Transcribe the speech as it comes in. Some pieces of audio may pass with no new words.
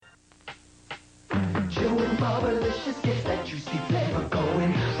Bubblicious gets that juicy flavor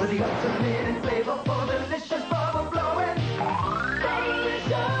going. For the ultimate in flavor, for delicious bubble blowing. Bubblicious!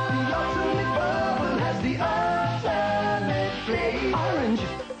 The ultimate bubble has the ultimate flavor. Orange,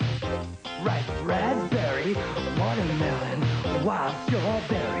 ripe raspberry, watermelon, wild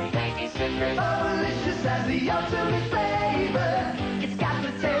strawberry. Bubblicious has the ultimate flavor. It's got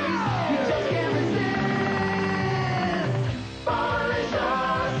the taste you just can't resist. Bubblicious!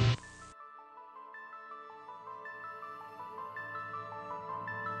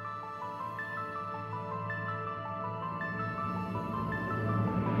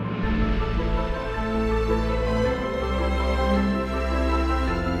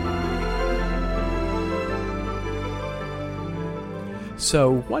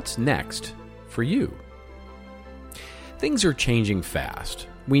 So, what's next for you? Things are changing fast.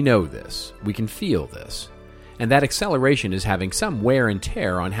 We know this. We can feel this. And that acceleration is having some wear and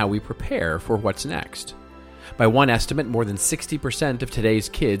tear on how we prepare for what's next. By one estimate, more than 60% of today's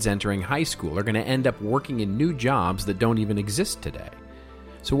kids entering high school are going to end up working in new jobs that don't even exist today.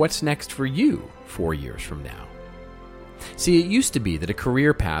 So what's next for you 4 years from now? See, it used to be that a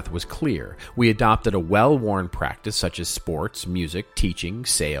career path was clear. We adopted a well-worn practice such as sports, music, teaching,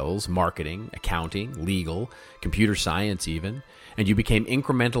 sales, marketing, accounting, legal, computer science even, and you became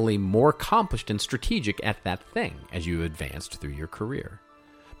incrementally more accomplished and strategic at that thing as you advanced through your career.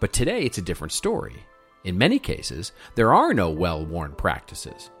 But today it's a different story. In many cases, there are no well-worn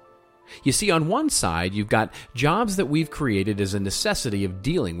practices. You see, on one side, you've got jobs that we've created as a necessity of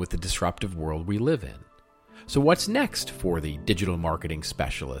dealing with the disruptive world we live in. So what's next for the digital marketing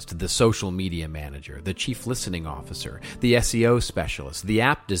specialist, the social media manager, the chief listening officer, the SEO specialist, the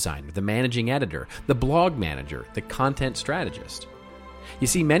app designer, the managing editor, the blog manager, the content strategist? You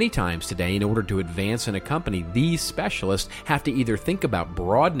see, many times today, in order to advance in a company, these specialists have to either think about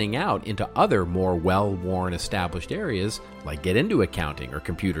broadening out into other more well-worn established areas, like get into accounting or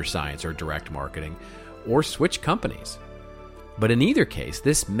computer science or direct marketing, or switch companies. But in either case,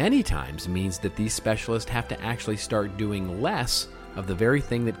 this many times means that these specialists have to actually start doing less of the very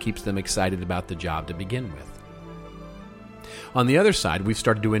thing that keeps them excited about the job to begin with. On the other side, we've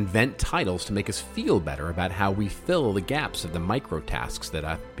started to invent titles to make us feel better about how we fill the gaps of the micro tasks that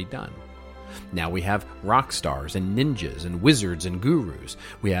have to be done. Now we have rock stars and ninjas and wizards and gurus.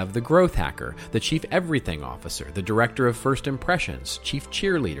 We have the growth hacker, the chief everything officer, the director of first impressions, chief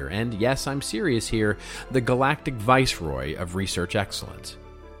cheerleader, and yes, I'm serious here, the galactic viceroy of research excellence.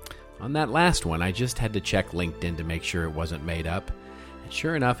 On that last one, I just had to check LinkedIn to make sure it wasn't made up. And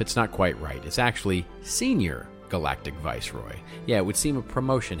sure enough, it's not quite right. It's actually senior galactic viceroy. Yeah, it would seem a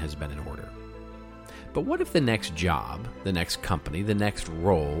promotion has been in order. But what if the next job, the next company, the next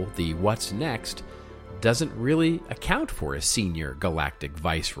role, the what's next, doesn't really account for a senior galactic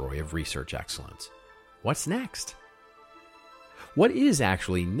viceroy of research excellence? What's next? What is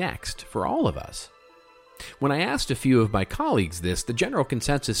actually next for all of us? When I asked a few of my colleagues this, the general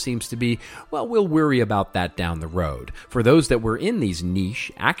consensus seems to be, well, we'll worry about that down the road. For those that were in these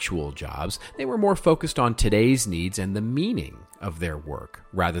niche, actual jobs, they were more focused on today's needs and the meaning of their work,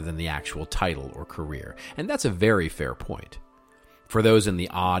 rather than the actual title or career. And that's a very fair point. For those in the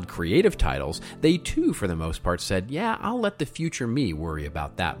odd creative titles, they too, for the most part, said, yeah, I'll let the future me worry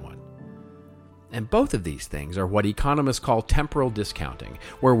about that one. And both of these things are what economists call temporal discounting,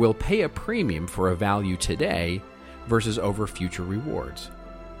 where we'll pay a premium for a value today versus over future rewards.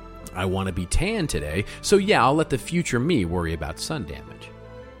 I want to be tan today, so yeah, I'll let the future me worry about sun damage.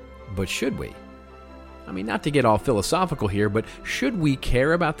 But should we? I mean, not to get all philosophical here, but should we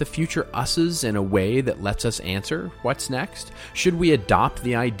care about the future us's in a way that lets us answer what's next? Should we adopt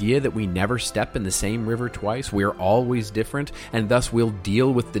the idea that we never step in the same river twice, we're always different, and thus we'll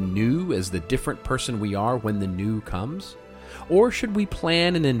deal with the new as the different person we are when the new comes? Or should we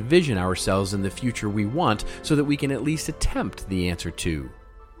plan and envision ourselves in the future we want so that we can at least attempt the answer to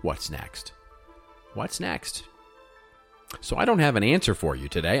what's next? What's next? So I don't have an answer for you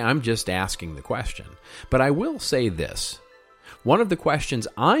today. I'm just asking the question. But I will say this. One of the questions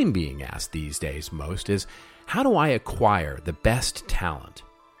I'm being asked these days most is, how do I acquire the best talent?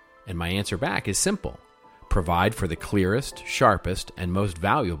 And my answer back is simple. Provide for the clearest, sharpest, and most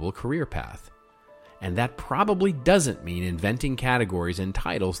valuable career path. And that probably doesn't mean inventing categories and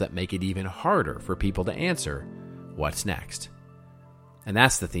titles that make it even harder for people to answer, what's next? And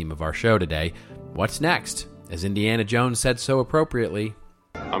that's the theme of our show today. What's next? As Indiana Jones said so appropriately,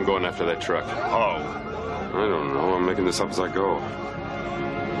 I'm going after that truck. Oh. I don't know. I'm making this up as I go.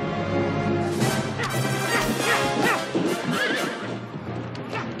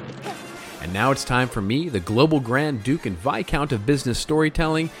 And And now it's time for me, the Global Grand Duke and Viscount of Business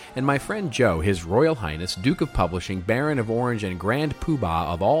Storytelling, and my friend Joe, His Royal Highness, Duke of Publishing, Baron of Orange, and Grand Poobah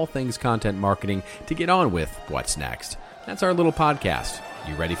of all things content marketing, to get on with What's Next. That's our little podcast.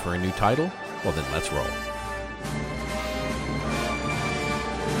 You ready for a new title? Well, then let's roll.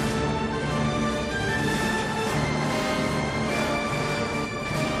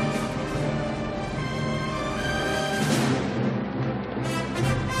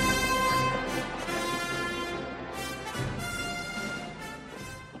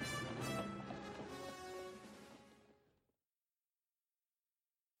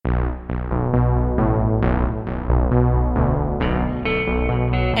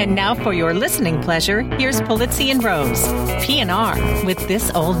 And now for your listening pleasure, here's Polizzi and Rose, PNR with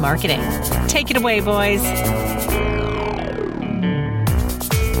This Old Marketing. Take it away, boys.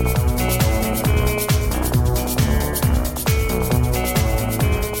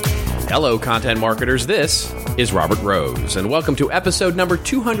 Hello, content marketers. This is Robert Rose, and welcome to episode number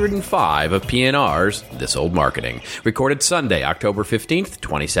 205 of PNR's This Old Marketing, recorded Sunday, October 15th,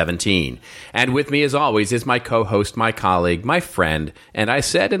 2017. And with me, as always, is my co-host, my colleague, my friend, and I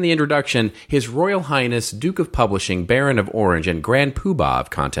said in the introduction, His Royal Highness, Duke of Publishing, Baron of Orange, and Grand Poobah of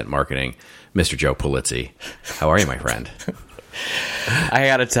Content Marketing, Mr. Joe Polizzi. How are you, my friend? I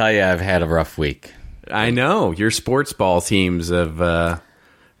gotta tell you, I've had a rough week. I know. Your sports ball teams have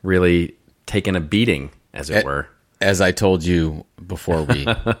really taken a beating, as it were. As I told you before we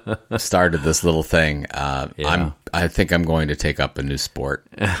started this little thing, I think I'm going to take up a new sport.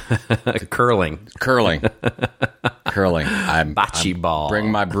 Curling. I'm Bocce ball.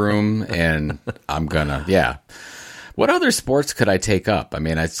 Bring my broom, and I'm gonna. Yeah. What other sports could I take up? I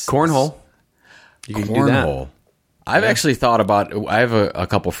mean, cornhole. You can do that. I've actually thought about. I have a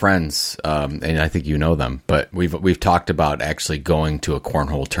couple friends, and I think you know them. But we've talked about actually going to a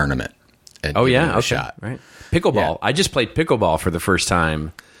cornhole tournament. Oh yeah, a shot. Right. Pickleball. Yeah. I just played pickleball for the first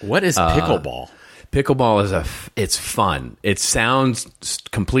time. What is pickleball? Pickleball is it's fun. It sounds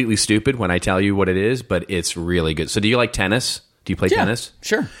completely stupid when I tell you what it is, but it's really good. So do you like tennis? Do you play tennis?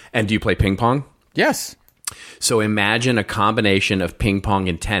 Sure. And do you play ping pong? Yes. So imagine a combination of ping pong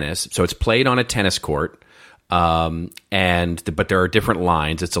and tennis. So it's played on a tennis court. But there are different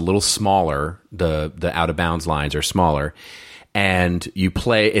lines. It's a little smaller. The out of bounds lines are smaller, and you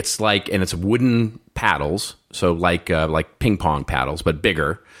play. It's wooden paddles, so like ping pong paddles, but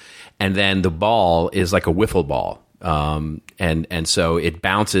bigger. And then the ball is like a wiffle ball, and so it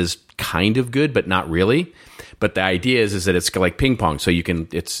bounces kind of good, but not really. But the idea is that it's like ping pong, so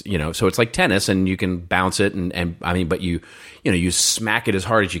so it's like tennis, and you can bounce it, and I mean, but you smack it as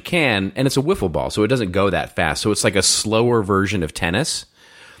hard as you can, and it's a wiffle ball, so it doesn't go that fast. So it's like a slower version of tennis.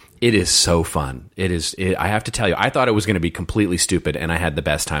 It is so fun. I have to tell you, I thought it was going to be completely stupid, and I had the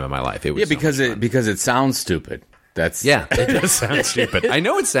best time of my life. It was because it sounds stupid. It does sound stupid. I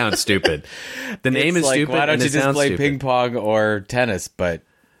know it sounds stupid. The name is stupid. Why don't you just play ping pong or tennis? But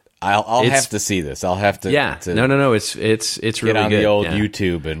I'll have to see this. I'll have to. Yeah. No. It's really good. Get on the old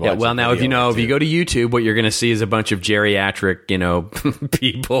YouTube and watch. Yeah. Well, now if you go to YouTube, what you're going to see is a bunch of geriatric,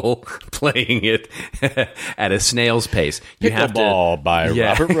 people playing it at a snail's pace. Pickleball by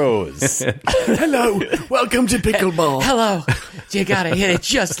Robert Rose. Hello, welcome to pickleball. Hello, you got to hit it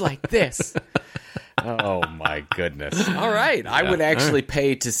just like this. Oh my goodness! All right, I would actually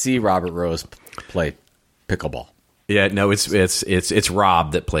pay to see Robert Rose play pickleball. Yeah, no, it's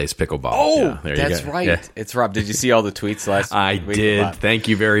Rob that plays pickleball. Oh, yeah, that's right. Yeah. It's Rob. Did you see all the tweets last week? I did. Thank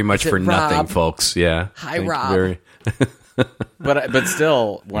you very much for nothing, folks. Yeah. Hi, Rob. But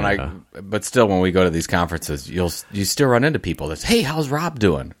still, when we go to these conferences, you still run into people that's, hey, how's Rob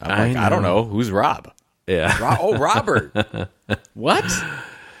doing? I'm I don't know. Who's Rob? Yeah. Robert. What?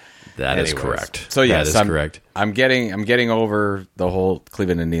 That is correct. So yes, that is correct. I'm getting over the whole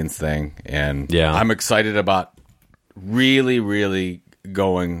Cleveland Indians thing, and I'm excited about really, really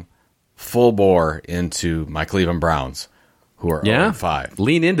going full bore into my Cleveland Browns, who are 0-5.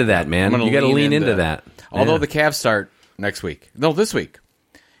 Lean into that, man. You got to lean into that. Although the Cavs start next week. No, this week.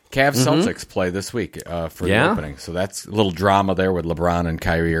 Cavs Celtics play this week for the opening. So that's a little drama there with LeBron and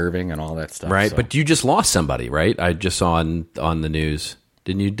Kyrie Irving and all that stuff. Right, so. But you just lost somebody, right? I just saw on the news.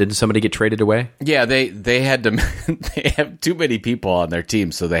 Didn't somebody get traded away? Yeah, they had to. They have too many people on their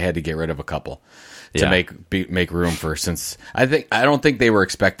team, so they had to get rid of a couple to make room for. Since I don't think they were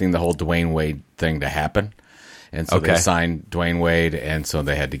expecting the whole Dwayne Wade thing to happen, and so they signed Dwayne Wade, and so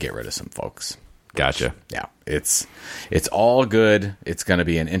they had to get rid of some folks. Gotcha. Yeah, it's all good. It's going to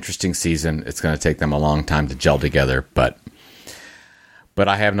be an interesting season. It's going to take them a long time to gel together, but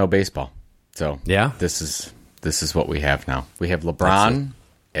I have no baseball, so this is what we have now. We have LeBron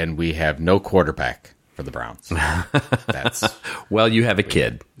and we have no quarterback for the Browns. That's Well, you have a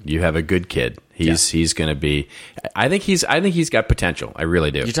kid. You have a good kid. He's going to be. I think he's got potential. I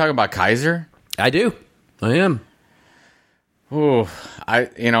really do. You talking about Kaiser? I do. I am. Ooh,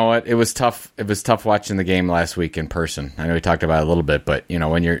 you know what? It was tough. It was tough watching the game last week in person. I know we talked about it a little bit, but you know,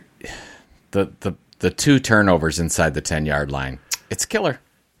 when you're the 2 turnovers inside the 10-yard line, it's killer.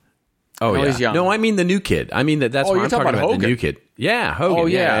 Oh, yeah. He's young. No, I mean the new kid. I mean that's what you're I'm talking about. Hogan. The new kid. Yeah, Hogan. Oh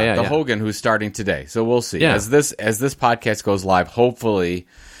yeah. The Hogan who's starting today. So we'll see. Yeah. As this podcast goes live, hopefully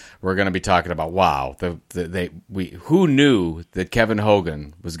we're going to be talking about who knew that Kevin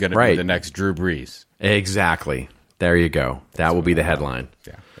Hogan was going to be the next Drew Brees. Exactly. There you go. That will be the headline.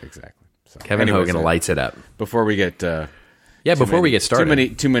 Yeah, exactly. So, Kevin Hogan lights it up. Before we get we get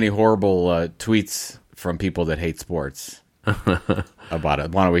started, too many horrible tweets from people that hate sports about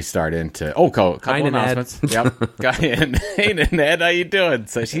it. Why don't we start into couple announcements? Yep. Hey Ned, how you doing?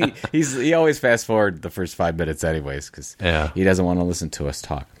 So he always fast forward the first 5 minutes anyways because he doesn't want to listen to us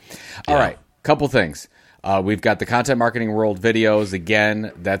talk. All right, couple things. We've got the Content Marketing World videos.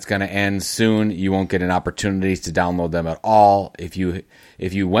 Again, that's going to end soon. You won't get an opportunity to download them at all. If you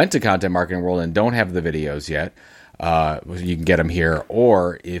went to Content Marketing World and don't have the videos yet, you can get them here.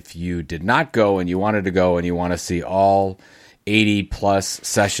 Or if you did not go and you wanted to go and you want to see all 80-plus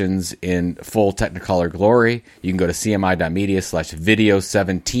sessions in full Technicolor glory, you can go to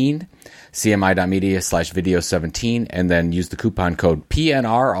cmi.media/video17. cmi.media/video17, and then use the coupon code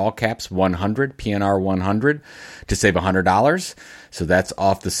PNR, all caps 100, PNR 100, to save $100. So that's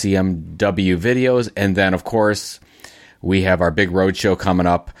off the CMW videos. And then, of course, we have our big roadshow coming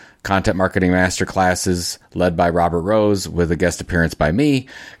up, Content Marketing Masterclasses, led by Robert Rose, with a guest appearance by me.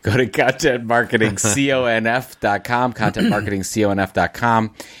 Go to contentmarketingconf.com,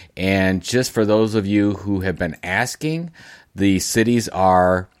 contentmarketingconf.com. And just for those of you who have been asking, the cities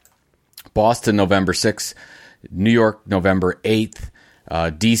are Boston, November 6th, New York, November 8th,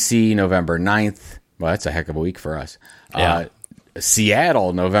 D.C., November 9th. Well, that's a heck of a week for us.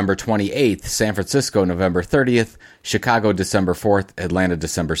 Seattle, November 28th, San Francisco, November 30th, Chicago, December 4th, Atlanta,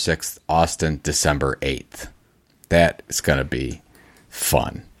 December 6th, Austin, December 8th. That is going to be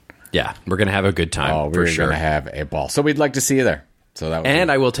fun. Yeah, we're going to have a good time. Oh, we're going to have a ball. So we'd like to see you there. So that. And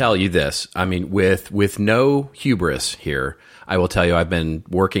I will tell you this. I mean, with no hubris here, I will tell you I've been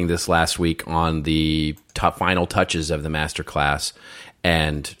working this last week on the final touches of the masterclass.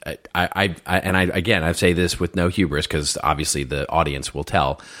 And I say this with no hubris because obviously the audience will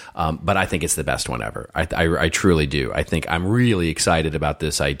tell, but I think it's the best one ever. I truly do. I think I'm really excited about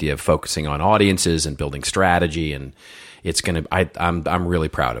this idea of focusing on audiences and building strategy, and it's gonna. I'm really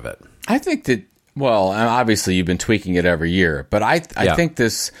proud of it. I think that. Well, obviously you've been tweaking it every year, but I think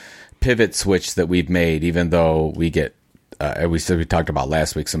this pivot switch that we've made, even though we get. We talked about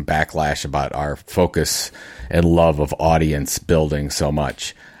last week some backlash about our focus and love of audience building so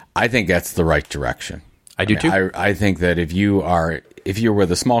much. I think that's the right direction. I do too. I think that if you're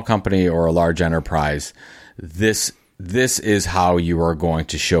with a small company or a large enterprise, this is how you are going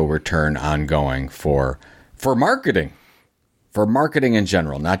to show return ongoing for marketing in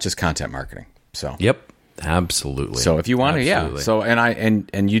general, not just content marketing. So yep. Absolutely. So if you want to, So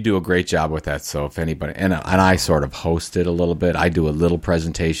and you do a great job with that. So if anybody and I sort of host it a little bit. I do a little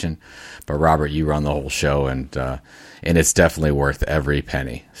presentation, but Robert, you run the whole show, and it's definitely worth every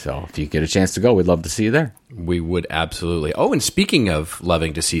penny. So if you get a chance to go, we'd love to see you there. We would absolutely. Oh, and speaking of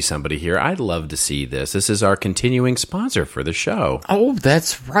loving to see somebody here, I'd love to see this. This is our continuing sponsor for the show. Oh,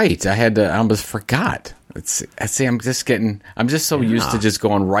 that's right. I almost forgot. I'm just so used to just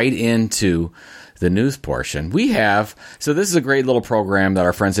going right into the news portion. So this is a great little program that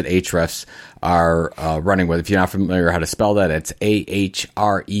our friends at Ahrefs are running with. If you're not familiar how to spell that, it's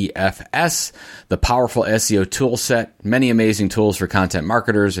Ahrefs, the powerful SEO tool set. Many amazing tools for content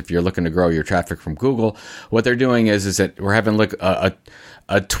marketers. If you're looking to grow your traffic from Google, what they're doing is that we're having a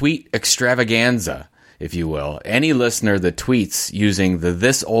tweet extravaganza, if you will. Any listener that tweets using the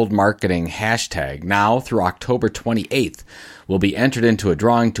This Old Marketing hashtag now through October 28th will be entered into a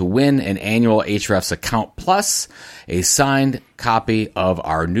drawing to win an annual Ahrefs account plus a signed copy of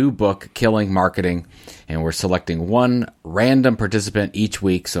our new book, Killing Marketing. And we're selecting one random participant each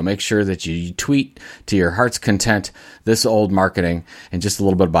week. So make sure that you tweet to your heart's content, This Old Marketing, and just a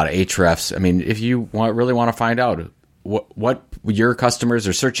little bit about Ahrefs. I mean, if you really want to find out what your customers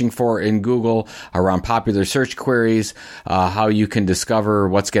are searching for in Google around popular search queries, how you can discover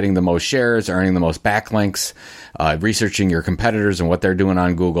what's getting the most shares, earning the most backlinks, researching your competitors and what they're doing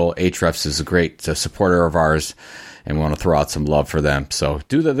on Google. Ahrefs is a great supporter of ours, and we want to throw out some love for them. So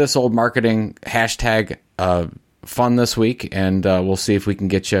do the This Old Marketing hashtag fun this week, and we'll see if we can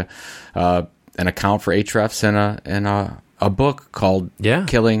get you an account for Ahrefs and a book called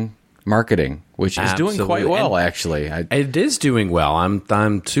Killing Marketing, which is doing quite well, actually. It is doing well.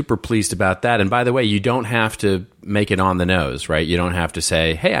 I'm super pleased about that. And by the way, you don't have to make it on the nose, right? You don't have to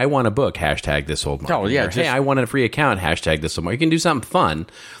say, "Hey, I want a book." #ThisOldMarketing. Oh, yeah. Or, "Hey, I want a free account." #ThisOldMarketing. You can do something fun.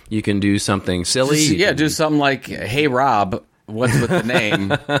 You can do something silly. Do something like, "Hey, Rob, what's with the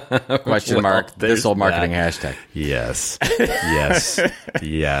name?" Question mark. This old marketing hashtag. Yes,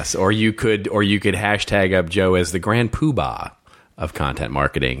 yes. Or you could hashtag up Joe as the Grand Poobah of content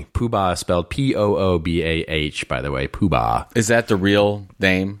marketing. Poobah spelled Poobah, by the way. Poobah. Is that the real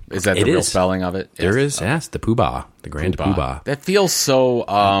name? Is that the real spelling of it? There is, yes, the Poobah, the Grand Poobah. That feels so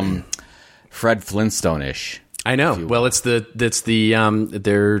Fred Flintstone-ish. I know. Well, it's a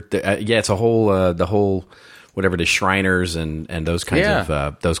whole the whole whatever the Shriners and those kinds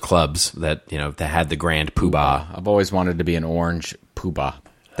of those clubs that that had the Grand Poobah. I've always wanted to be an orange Poobah.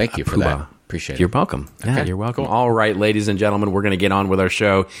 Thank you for that. Appreciate it. You're welcome. Yeah, Okay, you're welcome. cool. All right, ladies and gentlemen, we're going to get on with our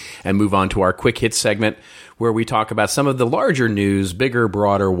show and move on to our quick hits segment where we talk about some of the larger news, bigger,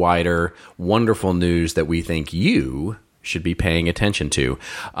 broader, wider, wonderful news that we think you should be paying attention to.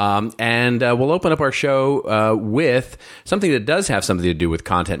 And we'll open up our show with something that does have something to do with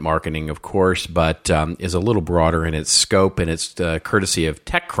content marketing, of course, but is a little broader in its scope, and it's courtesy of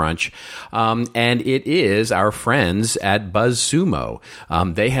TechCrunch. And it is our friends at BuzzSumo.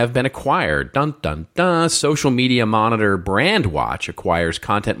 They have been acquired. Dun, dun, dun. Social media monitor Brandwatch acquires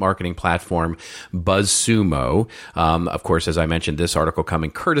content marketing platform BuzzSumo. Of course, as I mentioned, this article coming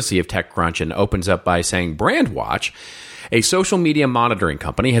courtesy of TechCrunch and opens up by saying Brandwatch, a social media monitoring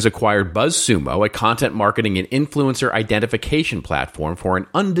company, has acquired BuzzSumo, a content marketing and influencer identification platform, for an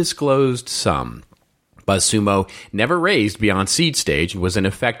undisclosed sum. BuzzSumo never raised beyond seed stage and was in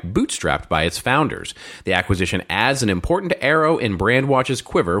effect bootstrapped by its founders. The acquisition adds an important arrow in Brandwatch's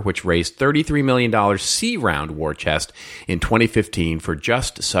quiver, which raised $33 million C-round war chest in 2015 for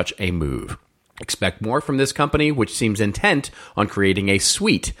just such a move. Expect more from this company, which seems intent on creating a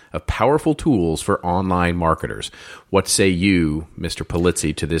suite of powerful tools for online marketers. What say you, Mr.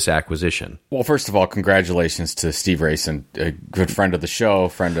 Polizzi, to this acquisition? Well, first of all, congratulations to Steve Rayson, a good friend of the show,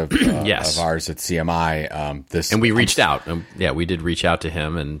 friend of Yes. of ours at CMI. And we reached out. We did reach out to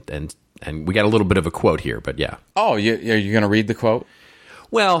him, and we got a little bit of a quote here, but yeah. Oh, you're going to read the quote?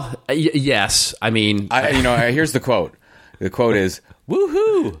 Well, yes. I mean, here's the quote. The quote is,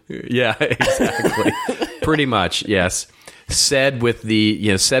 "Woohoo!" Yeah, exactly. Pretty much, yes. Said with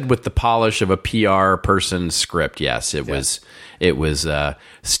the polish of a PR person's script. Yes, it was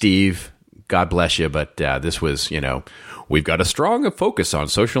Steve. God bless you, but this was we've got a strong focus on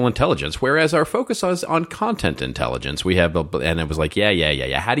social intelligence, whereas our focus is on content intelligence. And it was like,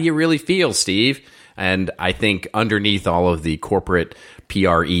 yeah. How do you really feel, Steve? And I think underneath all of the corporate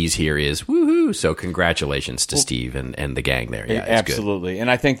PREs here is woohoo. So congratulations to Steve and the gang there. Yeah, absolutely. Good. And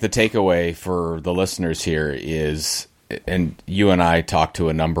I think the takeaway for the listeners here is, and you and I talked to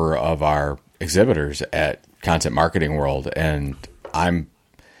a number of our exhibitors at Content Marketing World, and I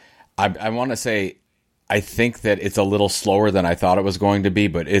want to say, I think that it's a little slower than I thought it was going to be,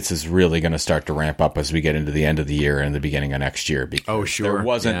 but it's really going to start to ramp up as we get into the end of the year and the beginning of next year. Oh, sure.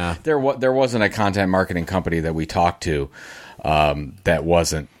 There wasn't a content marketing company that we talked to that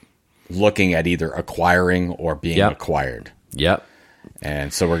wasn't looking at either acquiring or being acquired. Yep.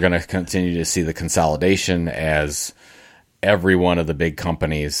 And so we're going to continue to see the consolidation as every one of the big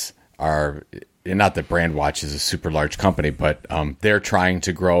companies are. Not that Brandwatch is a super large company, but they're trying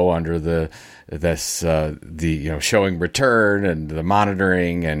to grow under the showing return and the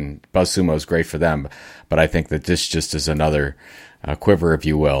monitoring, and BuzzSumo is great for them. But I think that this just is another quiver, if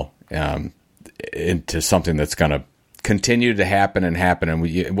you will, into something that's going to continue to happen.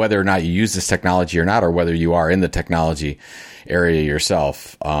 And whether or not you use this technology or not, or whether you are in the technology area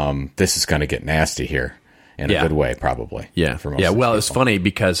yourself, this is going to get nasty here in a good way, probably. Yeah. For most Well, people. it's funny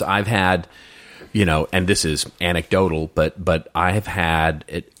because I've had, and this is anecdotal, but I've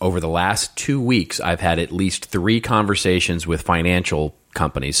had over the last 2 weeks, I've had at least 3 conversations with financial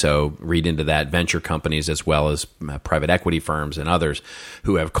companies. So read into that, venture companies as well as private equity firms and others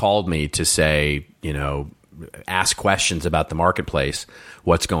who have called me to say, ask questions about the marketplace,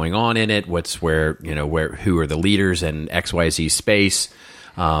 what's going on in it, who are the leaders in XYZ space,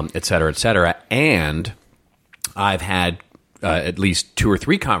 et cetera, and I've had at least 2 or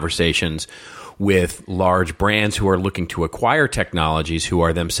 3 conversations with large brands who are looking to acquire technologies who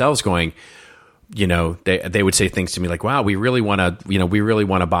are themselves going, they would say things to me like, wow, we really want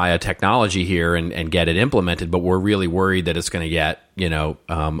to buy a technology here and get it implemented, but we're really worried that it's going to get,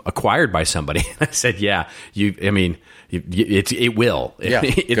 acquired by somebody. I said, yeah, it will. Yeah,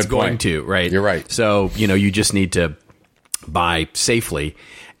 it's going to, right? You're right. So, you just need to buy safely.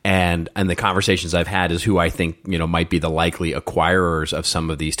 And the conversations I've had is who I think, might be the likely acquirers of some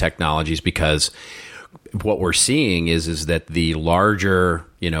of these technologies, because what we're seeing is that the larger,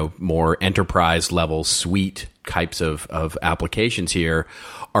 more enterprise level suite types of applications here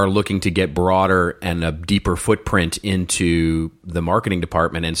are looking to get broader and a deeper footprint into the marketing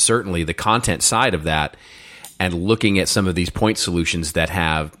department, and certainly the content side of that, and looking at some of these point solutions that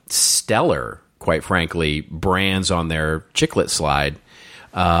have stellar, quite frankly, brands on their chiclet slide.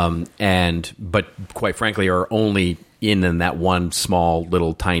 But quite frankly, are only in that one small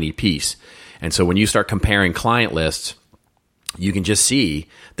little tiny piece. And so when you start comparing client lists, you can just see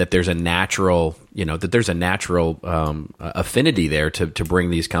that there's a natural, affinity there to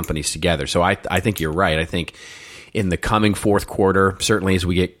bring these companies together. So I think you're right. I think in the coming fourth quarter, certainly as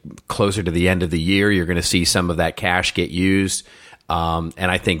we get closer to the end of the year, you're going to see some of that cash get used. And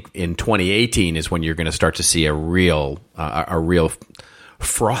I think in 2018 is when you're going to start to see a real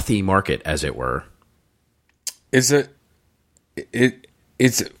frothy market, as it were. Is it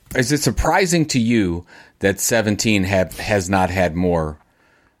surprising to you that 17 has not had more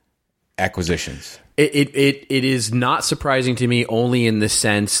acquisitions? It is not surprising to me, only in the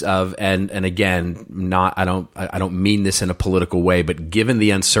sense of, and again, I don't mean this in a political way, but given the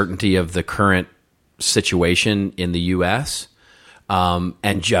uncertainty of the current situation in the U.S.,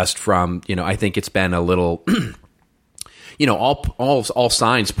 and just from, I think it's been a little all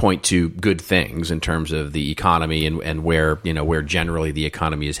signs point to good things in terms of the economy and where generally the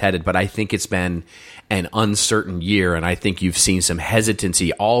economy is headed. But I think it's been an uncertain year, and I think you've seen some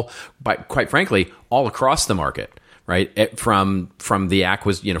hesitancy quite frankly, all across the market, right? From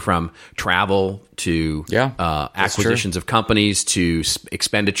the from travel to acquisitions of companies to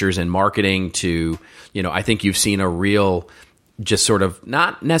expenditures in marketing to, I think you've seen a real, just sort of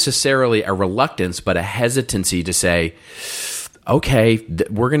not necessarily a reluctance, but a hesitancy to say, okay,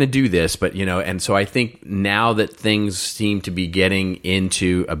 we're going to do this. But, and so I think now that things seem to be getting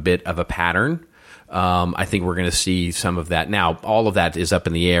into a bit of a pattern, I think we're going to see some of that. Now, all of that is up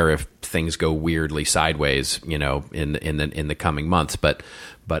in the air if things go weirdly sideways, in the coming months. But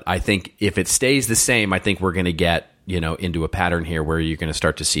I think if it stays the same, I think we're going to get, into a pattern here where you're going to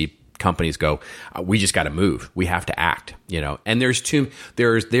start to see companies go, we just got to move. We have to act, and there is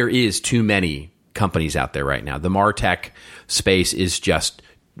too many companies out there right now. The MarTech space is just,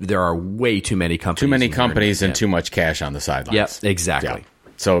 there are way too many companies. Too many companies and too much cash on the sidelines. Yep, exactly. Yep.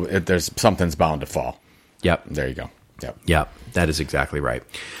 So there's something's bound to fall. Yep. There you go. Yep. That is exactly right.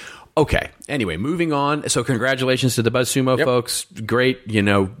 Okay. Anyway, moving on. So congratulations to the BuzzSumo folks. Great,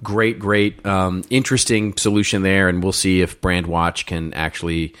 great, interesting solution there. And we'll see if BrandWatch can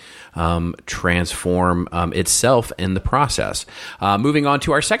actually transform itself in the process. Moving on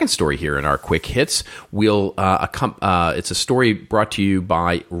to our second story here in our quick hits. It's a story brought to you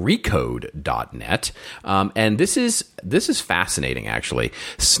by Recode.net. And this is fascinating, actually.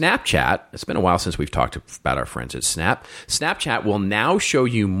 Snapchat, it's been a while since we've talked about our friends at Snap. Snapchat will now show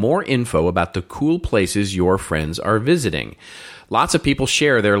you more info about the cool places your friends are visiting. Lots of people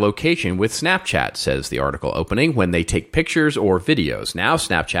share their location with Snapchat, says the article opening, when they take pictures or videos. Now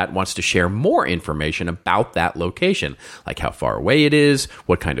Snapchat wants to share more information about that location, like how far away it is,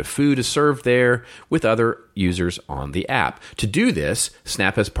 what kind of food is served there, with other users on the app. To do this,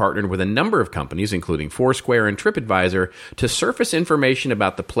 Snap has partnered with a number of companies, including Foursquare and TripAdvisor, to surface information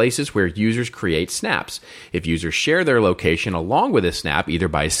about the places where users create snaps. If users share their location along with a snap, either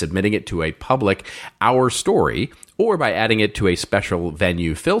by submitting it to a public Our Story or by adding it to a special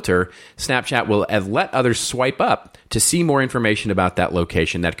venue filter, Snapchat will let others swipe up to see more information about that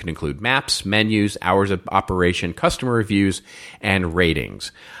location that could include maps, menus, hours of operation, customer reviews, and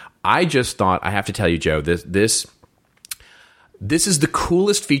ratings. I just thought, I have to tell you, Joe, this is the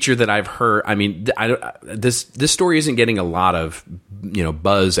coolest feature that I've heard. I mean, this story isn't getting a lot of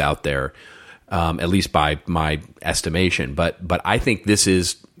buzz out there, at least by my estimation. But I think this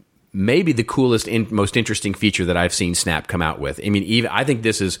is maybe the coolest, most interesting feature that I've seen Snap come out with. I mean, I think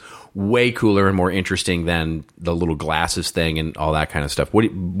this is way cooler and more interesting than the little glasses thing and all that kind of stuff.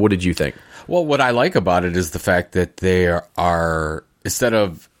 What did you think? Well, what I like about it is the fact that they are, instead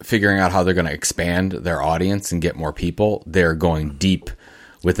of figuring out how they're going to expand their audience and get more people, they're going deep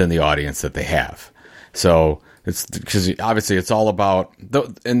within the audience that they have. So it's because obviously it's all about,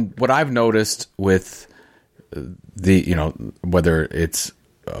 and what I've noticed with the, whether it's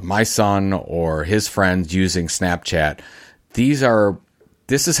my son or his friends using Snapchat,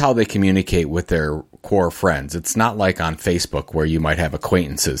 this is how they communicate with their core friends. It's not like on Facebook where you might have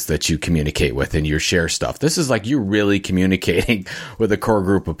acquaintances that you communicate with and you share stuff. This is like you really communicating with a core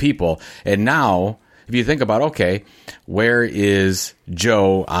group of people. And now, if you think about, okay, where is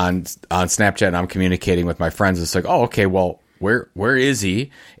Joe on Snapchat and I'm communicating with my friends? It's like, oh, okay, well, where is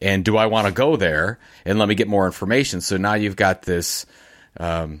he? And do I want to go there? And let me get more information. So now you've got this,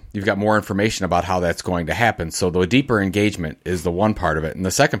 you've got more information about how that's going to happen. So the deeper engagement is the one part of it. And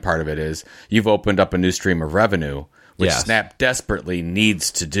the second part of it is you've opened up a new stream of revenue, which Snap desperately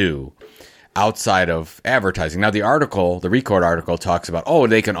needs to do outside of advertising. Now, the Record article talks about,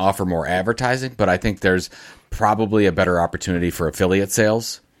 they can offer more advertising, but I think there's probably a better opportunity for affiliate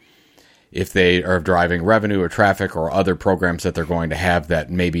sales if they are driving revenue or traffic or other programs that they're going to have that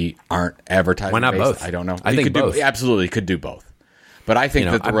maybe aren't advertising. Why not based. both? I don't know. I think both. Absolutely could do both. But I think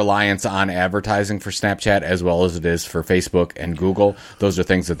that the reliance on advertising for Snapchat, as well as it is for Facebook and Google, those are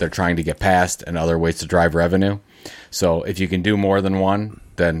things that they're trying to get past and other ways to drive revenue. So if you can do more than one,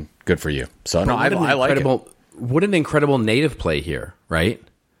 then good for you. So I like it. What an incredible native play here, right?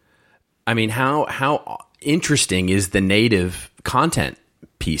 I mean, how interesting is the native content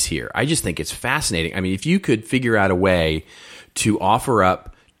piece here? I just think it's fascinating. I mean, if you could figure out a way to offer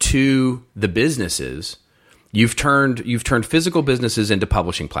up to the businesses, you've turned physical businesses into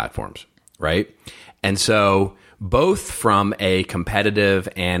publishing platforms, right? And so both from a competitive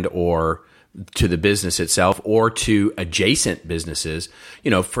and or to the business itself or to adjacent businesses,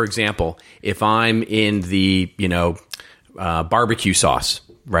 for example, if I'm in the, barbecue sauce,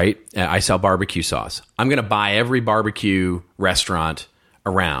 right? I sell barbecue sauce. I'm going to buy every barbecue restaurant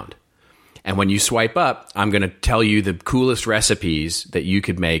around. And when you swipe up, I'm going to tell you the coolest recipes that you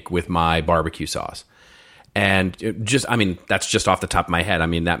could make with my barbecue sauce. And that's just off the top of my head. I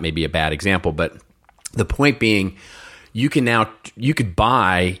mean, that may be a bad example, but the point being, you could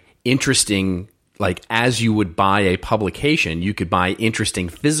buy interesting, like as you would buy a publication, you could buy interesting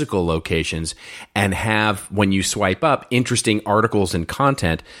physical locations and have, when you swipe up, interesting articles and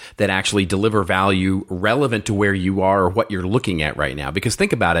content that actually deliver value relevant to where you are or what you're looking at right now. Because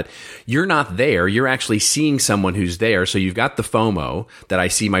think about it, you're not there, you're actually seeing someone who's there. So you've got the FOMO that I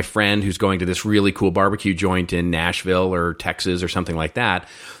see my friend who's going to this really cool barbecue joint in Nashville or Texas or something like that.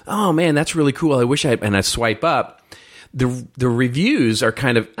 Oh man, that's really cool. And I swipe up. The reviews are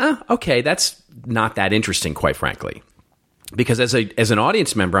kind of, okay, that's not that interesting, quite frankly. Because as an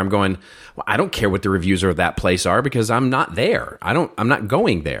audience member, I'm going, well, I don't care what the reviews of that place are because I'm not there. I'm not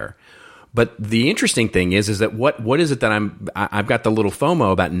going there. But the interesting thing is that what is it that I've got the little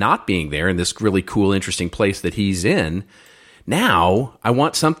FOMO about not being there in this really cool, interesting place that he's in. Now I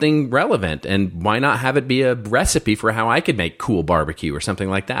want something relevant, and why not have it be a recipe for how I could make cool barbecue or something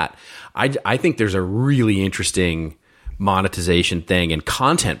like that? I think there's a really interesting monetization thing and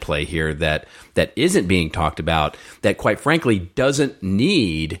content play here that isn't being talked about, that quite frankly doesn't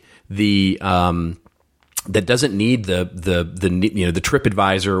need the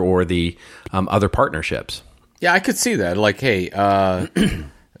TripAdvisor or the other partnerships. Yeah, I could see that. Like, hey,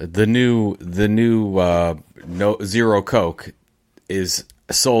 the new Zero Coke is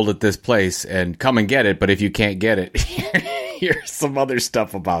sold at this place, and come and get it. But if you can't get it, here's some other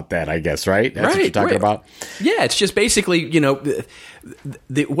stuff about that, I guess, right? That's what you're talking about? Yeah, it's just basically,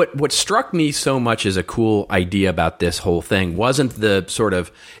 what struck me so much as a cool idea about this whole thing wasn't the sort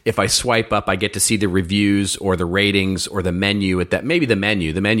of, if I swipe up, I get to see the reviews or the ratings or the menu at that. Maybe the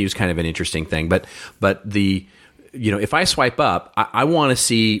menu is kind of an interesting thing, but the, if I swipe up, I want to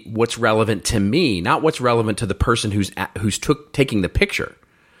see what's relevant to me, not what's relevant to the person who's taking the picture,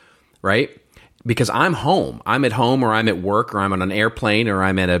 right? Because I'm home. I'm at home, or I'm at work, or I'm on an airplane, or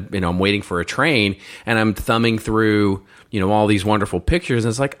I'm I'm waiting for a train, and I'm thumbing through, all these wonderful pictures, and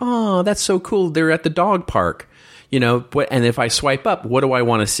it's like, oh, that's so cool. They're at the dog park, and if I swipe up, what do I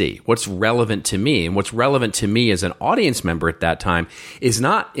want to see? What's relevant to me? And what's relevant to me as an audience member at that time is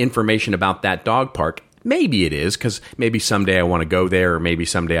not information about that dog park. Maybe it is, because maybe someday I want to go there, or maybe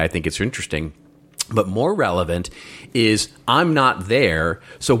someday I think it's interesting. But more relevant is I'm not there.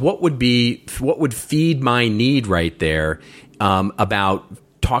 So what would feed my need right there about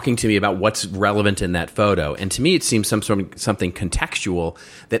talking to me about what's relevant in that photo? And to me, it seems something contextual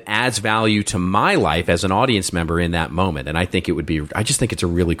that adds value to my life as an audience member in that moment. And I just think it's a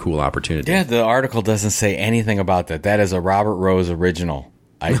really cool opportunity. Yeah, the article doesn't say anything about that. That is a Robert Rose original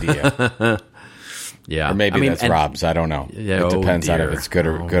idea. Yeah, or maybe that's Rob's. I don't know. Yeah, it depends on if it's good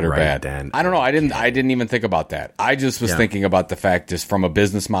or bad. Then. I don't know. I didn't even think about that. I just was thinking about the fact, just from a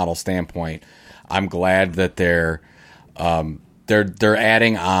business model standpoint, I'm glad that they're they're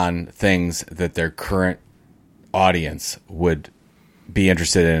adding on things that their current audience would be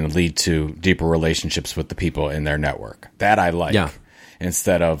interested in and lead to deeper relationships with the people in their network. That I like. Yeah.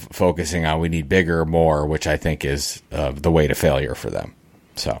 Instead of focusing on we need bigger or more, which I think is the way to failure for them.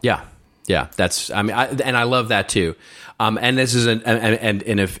 So yeah, I love that too. And this is and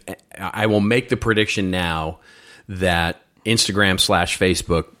if I will make the prediction now that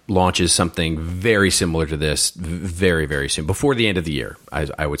Instagram/Facebook launches something very similar to this very, very soon, before the end of the year,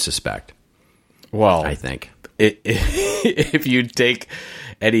 I would suspect. Well, I think if you take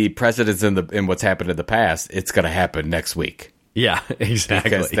any precedence in what's happened in the past, it's going to happen next week. Yeah, exactly.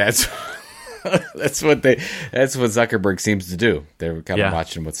 Because that's what Zuckerberg seems to do. They're kind of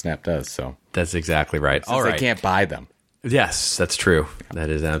watching what Snap does. So that's exactly right. All right, they can't buy them. Yes, that's true.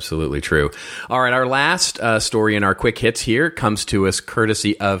 That is absolutely true. All right, our last story in our quick hits here comes to us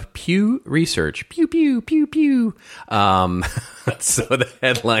courtesy of Pew Research. Pew, pew, pew, pew. So the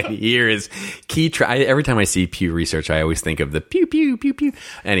headline here is every time I see Pew Research, I always think of the pew, pew, pew, pew.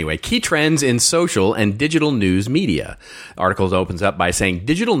 Anyway, key trends in social and digital news media. Articles opens up by saying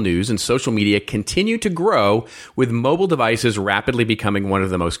digital news and social media continue to grow, with mobile devices rapidly becoming one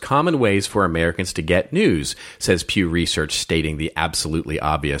of the most common ways for Americans to get news, says Pew Research, stating the absolutely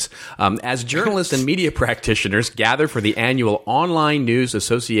obvious. As journalists and media practitioners gather for the annual Online News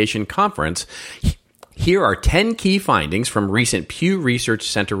Association conference, here are 10 key findings from recent Pew Research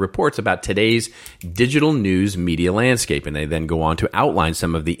Center reports about today's digital news media landscape. And they then go on to outline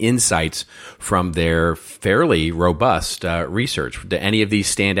some of the insights from their fairly robust research. Do any of these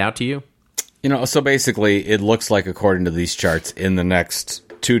stand out to you? So basically, it looks like, according to these charts, in the next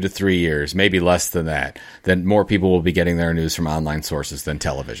 2 to 3 years, maybe less than that, then more people will be getting their news from online sources than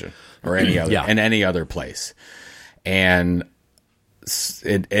television or any other in any other place. And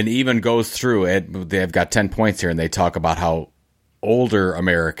it even goes through it. They've got 10 points here, and they talk about how older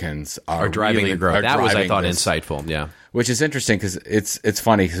Americans are driving really, the growth. That was, I thought, this, insightful. Yeah, which is interesting because it's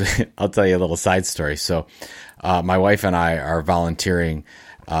funny. Cause I'll tell you a little side story. So, my wife and I are volunteering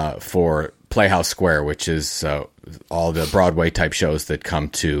for Playhouse Square, which is all the Broadway type shows that come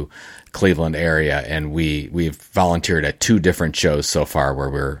to Cleveland area, and we've volunteered at 2 different shows so far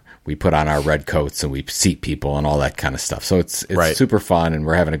where we put on our red coats and we seat people and all that kind of stuff. So it's right. Super fun, and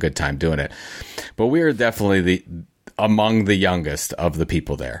we're having a good time doing it. But we are definitely among the youngest of the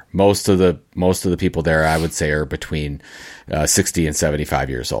people there. Most of the people there, I would say, are between 60 and 75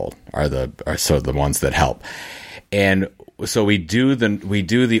 years old. Are the ones that help. And so we do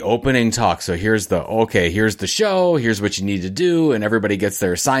the opening talk. So here's the show. Here's what you need to do, and everybody gets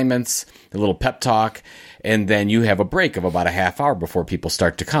their assignments, a little pep talk, and then you have a break of about a half hour before people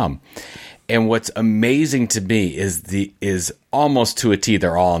start to come. And what's amazing to me is almost to a T,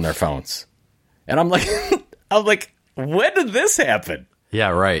 they're all on their phones, and I'm like, when did this happen? Yeah,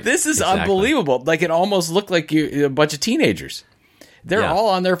 right. This is unbelievable. Like, it almost looked like a bunch of teenagers. They're all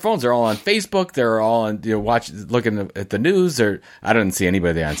on their phones. They're all on Facebook. They're all on, looking at the news. I didn't see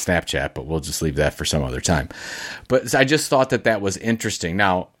anybody on Snapchat, but we'll just leave that for some other time. But I just thought that was interesting.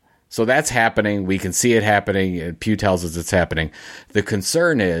 Now, so that's happening. We can see it happening. Pew tells us it's happening. The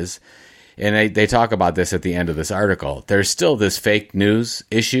concern is, and they talk about this at the end of this article, there's still this fake news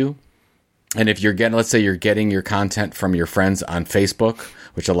issue. And if let's say you're getting your content from your friends on Facebook,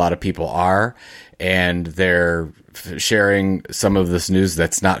 which a lot of people are, and they're sharing some of this news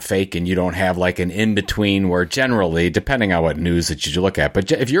that's not fake, and you don't have like an in-between where generally, depending on what news that you look at, but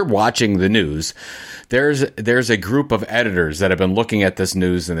if you're watching the news, there's a group of editors that have been looking at this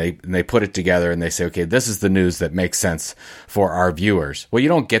news, and they put it together, and they say, okay, this is the news that makes sense for our viewers. Well, you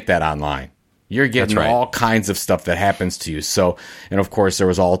don't get that online. You're getting all kinds of stuff that happens to you. So, and of course, there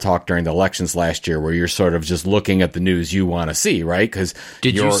was all talk during the elections last year where you're sort of just looking at the news you want to see, right? Because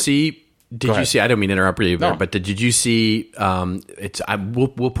Did you see? I don't mean to interrupt you there, but did you see?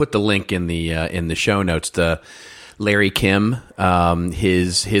 We'll put the link in the show notes. The Larry Kim,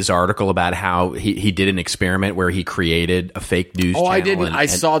 his article about how he did an experiment where he created a fake news channel. I didn't. I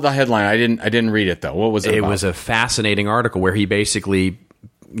saw the headline. I didn't read it though. What was it? It was a fascinating article where he basically,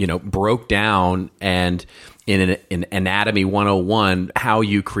 broke down and in an Anatomy 101 how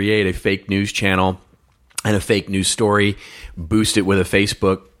you create a fake news channel and a fake news story, boost it with a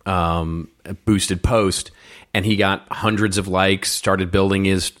Facebook boosted post, and he got hundreds of likes, started building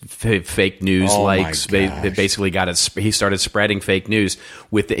his fake news likes. Basically he started spreading fake news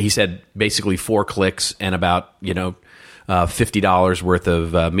with, he said, basically 4 clicks and about, $50 worth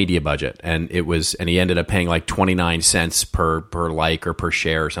of media budget. And he ended up paying like 29 cents per like or per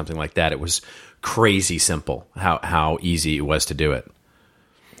share or something like that. It was crazy simple how easy it was to do it.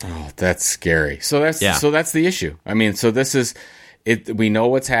 Oh, that's scary. So that's the issue. I mean, so this is it. We know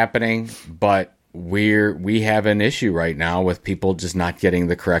what's happening, but we have an issue right now with people just not getting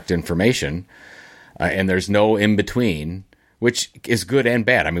the correct information, and there's no in between, which is good and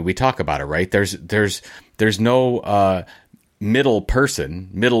bad. I mean, we talk about it, right? There's no middle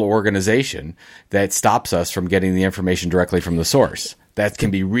organization that stops us from getting the information directly from the source. That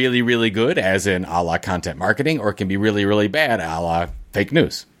can be really, really good, as in a la content marketing, or it can be really, really bad, a la fake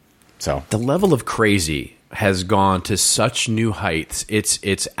news. So the level of crazy has gone to such new heights.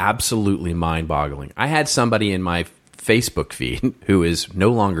 It's absolutely mind-boggling. I had somebody in my Facebook feed who is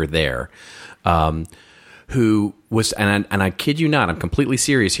no longer there, who was, and I kid you not, I'm completely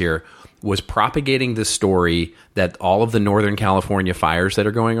serious here, was propagating the story that all of the Northern California fires that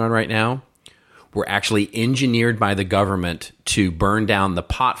are going on right now were actually engineered by the government to burn down the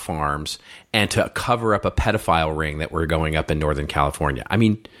pot farms and to cover up a pedophile ring that were going up in Northern California. I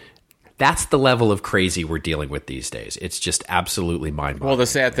mean, that's the level of crazy we're dealing with these days. It's just absolutely mind-boggling. Well, the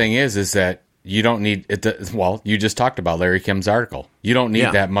sad thing is that you don't need it. Well, you just talked about Larry Kim's article. You don't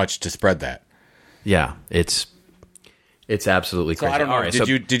need that much to spread that. Yeah, it's absolutely crazy. So I don't know. All right,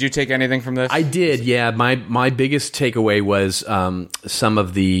 did you take anything from this? I did. Yeah, my biggest takeaway was some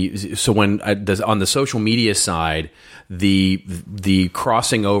of the when on the social media side, the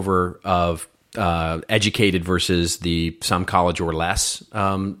crossing over of educated versus the some college or less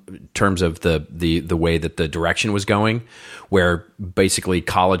in terms of the way that the direction was going, where basically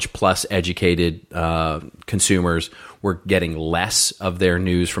college plus educated consumers were getting less of their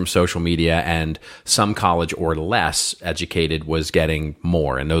news from social media, and some college or less educated was getting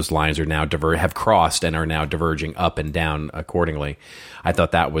more, and those lines are now have crossed and are now diverging up and down accordingly. I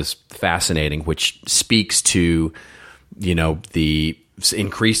thought that was fascinating, which speaks to the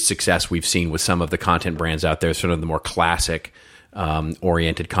increased success we've seen with some of the content brands out there, sort of the more classic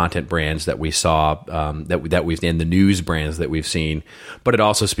oriented content brands that we saw, that we've in the news brands that we've seen, but it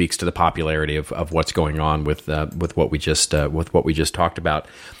also speaks to the popularity of what's going on with what we just talked about.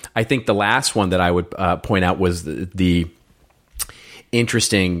 I think the last one that I would point out was the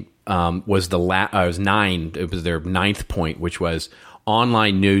interesting was was 9. It was their 9th point, which was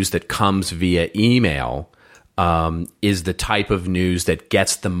online news that comes via email is the type of news that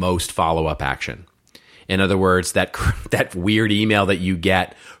gets the most follow-up action. In other words, that weird email that you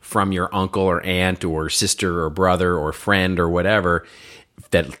get from your uncle or aunt or sister or brother or friend or whatever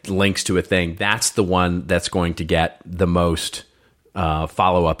that links to a thing, that's the one that's going to get the most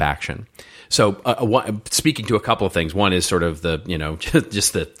follow-up action. So speaking to a couple of things, one is sort of the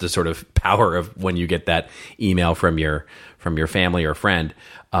just the sort of power of when you get that email from your family or friend.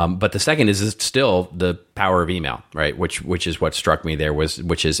 But the second is still the power of email, right? Which is what struck me there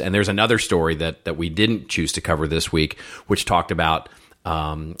and there's another story that we didn't choose to cover this week, which talked about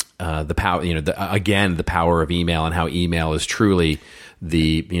the power, the power of email and how email is truly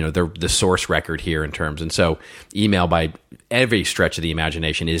the source record here in terms. And so email by every stretch of the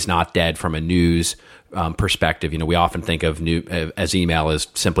imagination is not dead from a news perspective. We often think of as email as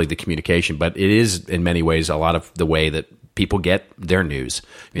simply the communication, but it is in many ways a lot of the way that people get their news.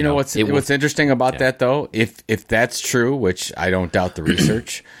 What's interesting about that though, if that's true, which I don't doubt the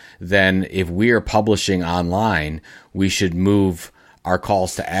research, then if we are publishing online, we should move our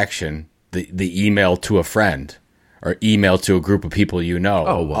calls to action, the email to a friend or email to a group of people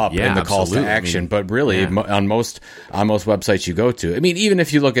up in the calls to action. But really, on most websites you go to, even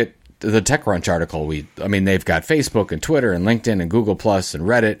if you look at the TechCrunch article, they've got Facebook and Twitter and LinkedIn and Google Plus and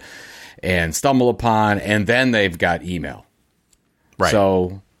Reddit and StumbleUpon, and then they've got email. Right.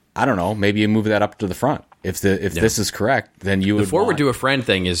 So I don't know. Maybe you move that up to the front. If this is correct, then you would. The forward to a friend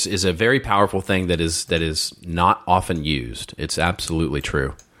thing is a very powerful thing that is not often used. It's absolutely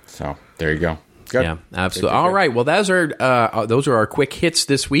true. So there you go. Good. Yeah, absolutely. All right. Well, those are our quick hits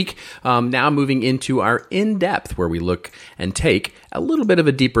this week. Now moving into our in-depth, where we look and take a little bit of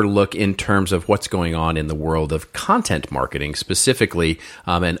a deeper look in terms of what's going on in the world of content marketing specifically,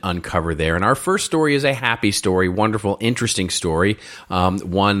 and uncover there. And our first story is a happy story, wonderful, interesting story,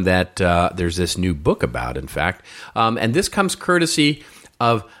 one that there's this new book about, in fact. And this comes courtesy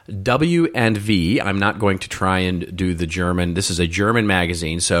of W&V. I'm not going to try and do the German. This is a German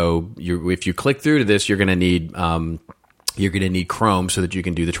magazine, so if you click through to this, you're going to need Chrome so that you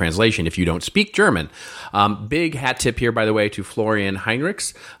can do the translation if you don't speak German. Big hat tip here, by the way, to Florian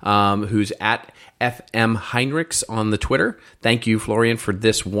Heinrichs, who's at FM Heinrichs on the Twitter. Thank you, Florian, for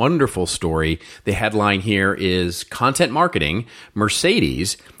this wonderful story. The headline here is Content Marketing,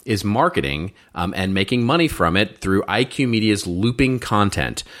 Mercedes is marketing and making money from it through IQ Media's looping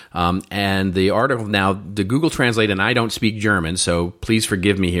content. And the article now, the Google Translate, and I don't speak German, so please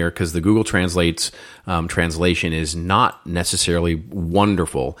forgive me here because the Google Translate's translation is not necessarily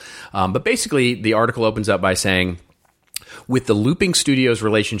wonderful. But basically, the article opens up by saying, with the Looping Studios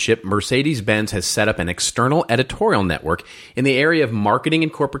relationship, Mercedes-Benz has set up an external editorial network in the area of marketing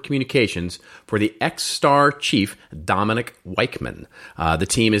and corporate communications for the X-Star chief, Dominic Weichmann. The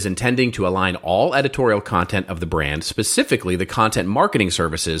team is intending to align all editorial content of the brand, specifically the content marketing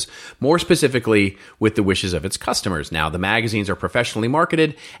services, more specifically with the wishes of its customers. Now, the magazines are professionally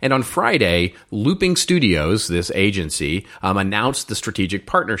marketed, and on Friday, Looping Studios, this agency, announced the strategic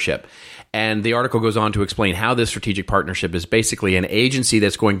partnership. And the article goes on to explain how this strategic partnership is basically an agency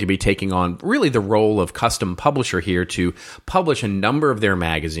that's going to be taking on really the role of custom publisher here to publish a number of their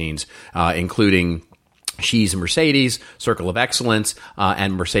magazines, including She's Mercedes, Circle of Excellence,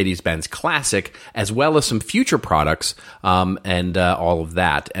 and Mercedes-Benz Classic, as well as some future products and all of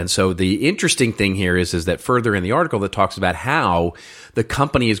that. And so the interesting thing here is that further in the article that talks about how the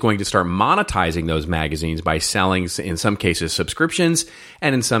company is going to start monetizing those magazines by selling, in some cases, subscriptions,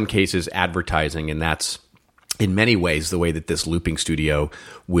 and in some cases, advertising. And that's in many ways the way that this looping studio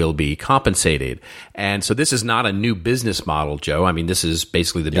will be compensated. And so this is not a new business model, Joe. I mean, this is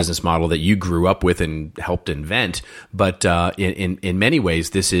basically the business model that you grew up with and helped invent. But in many ways,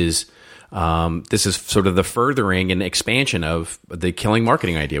 this is sort of the furthering and expansion of the killing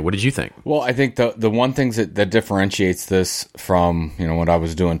marketing idea. What did you think? Well, I think the one thing that differentiates this from what I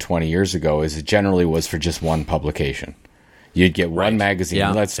was doing 20 years ago is it generally was for just one publication. You'd get one magazine.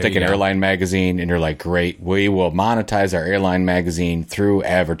 Yeah, let's stick an airline magazine, and you're like, great, we will monetize our airline magazine through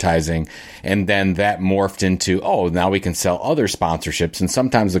advertising. And then that morphed into, now we can sell other sponsorships. And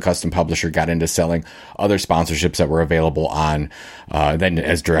sometimes the custom publisher got into selling other sponsorships that were available on, then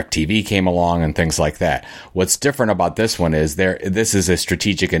as DirecTV came along and things like that. What's different about this one is this is a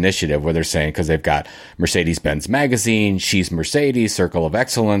strategic initiative where they're saying, because they've got Mercedes-Benz Magazine, She's Mercedes, Circle of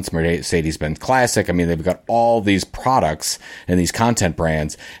Excellence, Mercedes-Benz Classic. I mean, they've got all these products and these content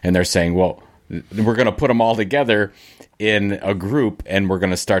brands, and they're saying, well, we're going to put them all together in a group, and we're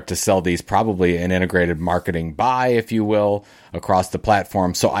going to start to sell these probably an integrated marketing buy, if you will, across the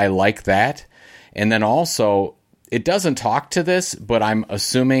platform. So I like that. And then also, it doesn't talk to this, but I'm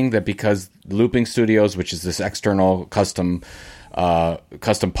assuming that because Looping Studios, which is this external custom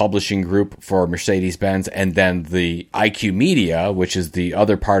publishing group for Mercedes-Benz, and then the IQ Media, which is the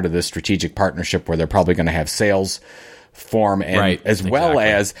other part of the strategic partnership where they're probably going to have sales form, and well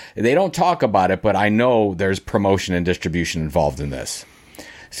as they don't talk about it, but I know there's promotion and distribution involved in this,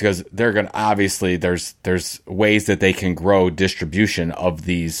 because they're going to obviously there's ways that they can grow distribution of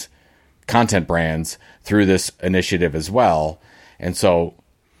these content brands through this initiative as well. And so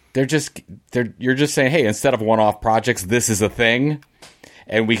you're just saying, hey, instead of one-off projects, this is a thing,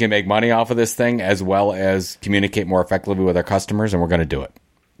 and we can make money off of this thing as well as communicate more effectively with our customers, and we're going to do it.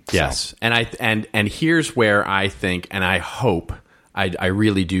 Yes, and here's where I think, and I hope, I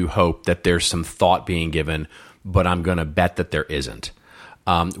really do hope that there's some thought being given, but I'm going to bet that there isn't,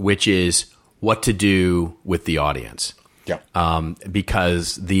 which is what to do with the audience. Yeah.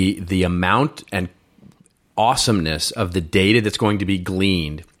 Because the amount and awesomeness of the data that's going to be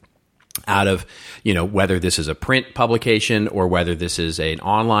gleaned out of, whether this is a print publication or whether this is an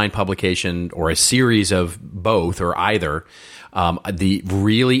online publication or a series of both or either. The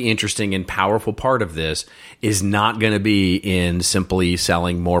really interesting and powerful part of this is not going to be in simply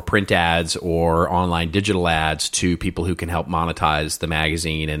selling more print ads or online digital ads to people who can help monetize the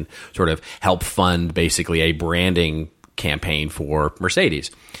magazine and sort of help fund basically a branding campaign for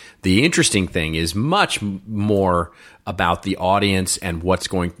Mercedes. The interesting thing is much more about the audience and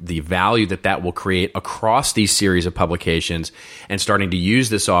the value that will create across these series of publications, and starting to use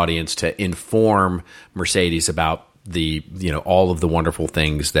this audience to inform Mercedes about all of the wonderful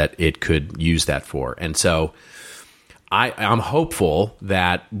things that it could use that for. And so I'm hopeful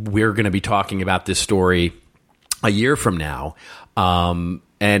that we're going to be talking about this story a year from now, and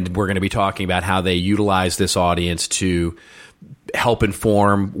we're going to be talking about how they utilize this audience to help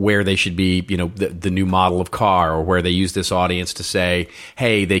inform where they should be, the new model of car, or where they use this audience to say,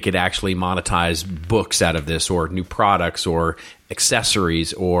 hey, they could actually monetize books out of this, or new products, or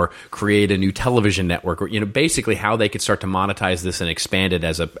accessories, or create a new television network, or basically how they could start to monetize this and expand it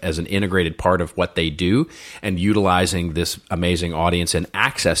as an integrated part of what they do, and utilizing this amazing audience and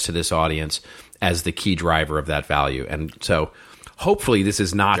access to this audience as the key driver of that value. And so hopefully this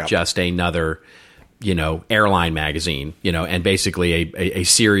is not just another airline magazine, and basically a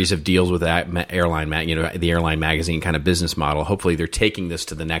series of deals with that airline, the airline magazine kind of business model. Hopefully they're taking this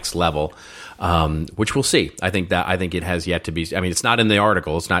to the next level, which we'll see. I think it has yet to be. I mean, it's not in the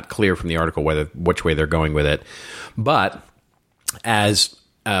article. It's not clear from the article which way they're going with it. But as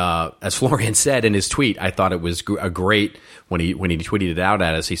Florian said in his tweet, I thought it was a great when he tweeted it out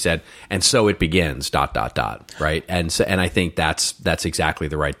at us. He said, "And so it begins." ... Right, and I think that's exactly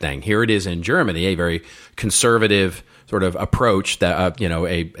the right thing. Here it is in Germany, a very conservative sort of approach that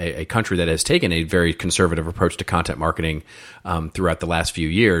a country that has taken a very conservative approach to content marketing throughout the last few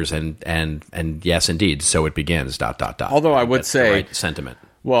years, and yes, indeed, so it begins ... Although I would say the right sentiment.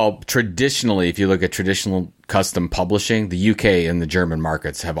 Well, traditionally, if you look at traditional custom publishing, the UK and the German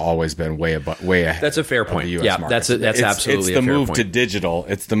markets have always been way ahead. That's a fair point. Of the US Yeah, markets. that's absolutely it's the a fair move point. to digital.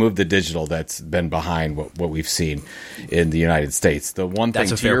 It's the move to digital that's been behind what we've seen in the United States. The one thing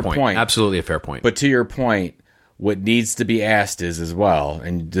That's a to fair your point. point, Absolutely a fair point. but to your point, what needs to be asked is as well,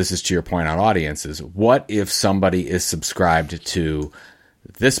 and this is to your point on audiences, what if somebody is subscribed to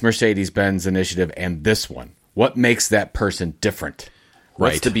this Mercedes-Benz initiative and this one? What makes that person different?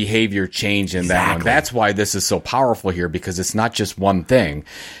 What's Right. the behavior change in that one? Exactly. That's why this is so powerful here, because it's not just one thing.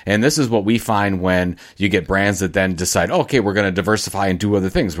 And this is what we find when you get brands that then decide, oh, okay, we're going to diversify and do other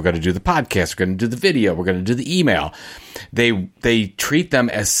things. We're going to do the podcast. We're going to do the video. We're going to do the email. They treat them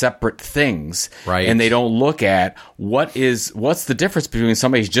as separate things. Right. And they don't look at what's the difference between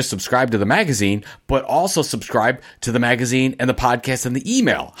somebody who's just subscribed to the magazine, but also subscribed to the magazine and the podcast and the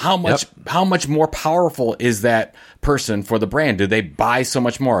email. How much more powerful is that person for the brand? Do they buy so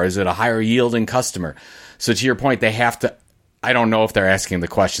much more? Is it a higher yielding customer? So to your point, they have to, I don't know if they're asking the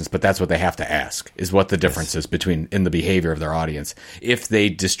questions, but that's what they have to ask, is what the difference is in the behavior of their audience if they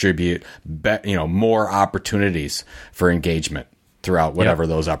distribute more opportunities for engagement throughout whatever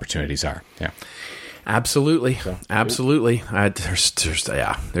those opportunities are. Yeah. Absolutely. There's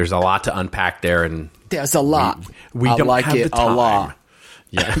a lot to unpack there, and There's a lot. we I don't like have it the time. a lot.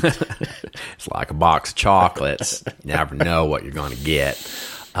 Yeah. It's like a box of chocolates. You never know what you're going to get.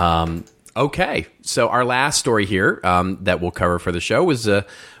 Okay. So our last story here that we'll cover for the show was a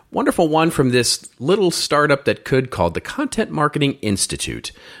wonderful one from this little startup that called the Content Marketing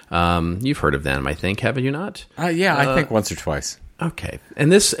Institute. You've heard of them, I think, haven't you not? Yeah, I think once or twice. Okay.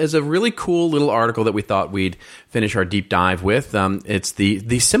 And this is a really cool little article that we thought we'd finish our deep dive with. It's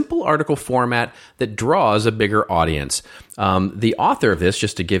the simple article format that draws a bigger audience. The author of this,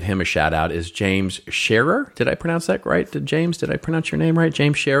 just to give him a shout out, is James Scherer. Did I pronounce that right? Did I pronounce your name right?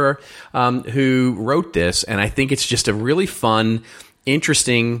 James Scherer, who wrote this. And I think it's just a really fun,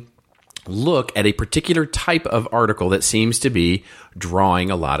 interesting look at a particular type of article that seems to be drawing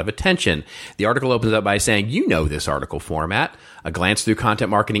a lot of attention. The article opens up by saying, you know this article format. A glance through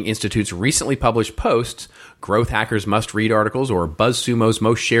Content Marketing Institute's recently published posts, Growth Hackers Must Read articles, or BuzzSumo's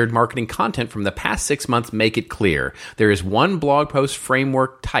most shared marketing content from the past 6 months make it clear there is one blog post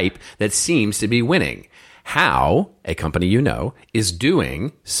framework type that seems to be winning. How a company you know is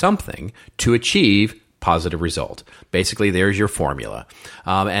doing something to achieve positive result. Basically, there's your formula.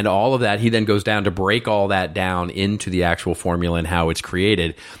 And all of that, he then goes down to break all that down into the actual formula and how it's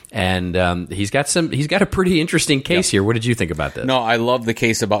created. And he's got a pretty interesting case here. What did you think about this? No, I love the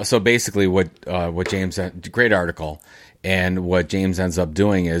case about, so basically what James, great article. And what James ends up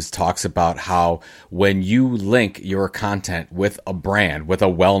doing is talks about how when you link your content with a brand, with a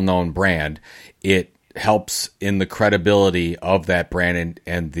well-known brand, it helps in the credibility of that brand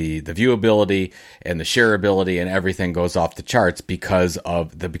and the viewability and the shareability, and everything goes off the charts because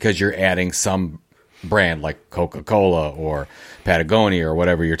you're adding some brand like Coca-Cola or Patagonia or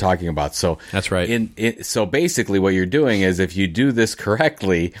whatever you're talking about. So that's right. So basically what you're doing is, if you do this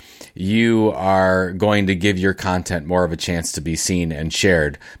correctly, you are going to give your content more of a chance to be seen and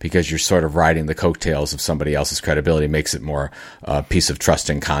shared, because you're sort of riding the coattails of somebody else's credibility. Makes it more a piece of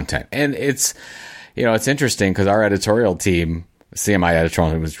trusting content. And it's interesting because our editorial team, CMI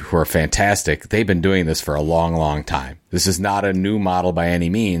editorial team, who are fantastic, they've been doing this for a long, long time. This is not a new model by any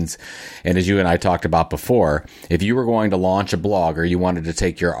means. And as you and I talked about before, if you were going to launch a blog or you wanted to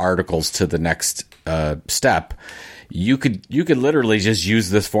take your articles to the next step, you could literally just use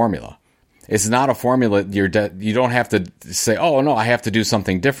this formula. It's not a formula. You don't have to say, oh, no, I have to do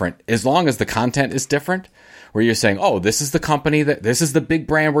something different. As long as the content is different, where you're saying, oh, this is the company, this is the big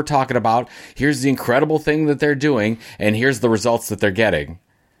brand we're talking about. Here's the incredible thing that they're doing, and here's the results that they're getting.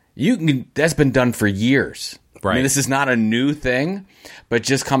 That's been done for years. Right. I mean, this is not a new thing, but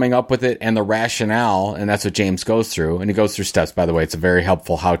just coming up with it and the rationale, and that's what James goes through. And he goes through steps, by the way. It's a very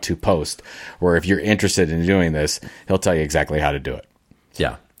helpful how-to post, where if you're interested in doing this, he'll tell you exactly how to do it.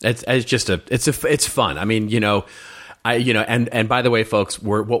 Yeah. It's fun. I mean, and by the way, folks,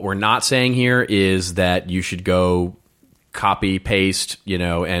 what we're not saying here is that you should go copy paste,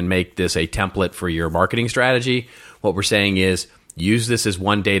 and make this a template for your marketing strategy. What we're saying is use this as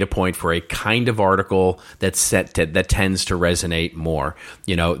one data point for a kind of article that tends to resonate more.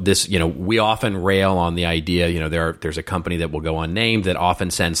 We often rail on the idea, there's a company that will go unnamed that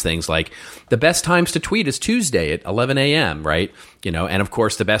often sends things like the best times to tweet is Tuesday at 11 a.m., right? And of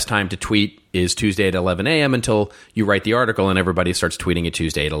course the best time to tweet is Tuesday at 11 a.m. until you write the article and everybody starts tweeting at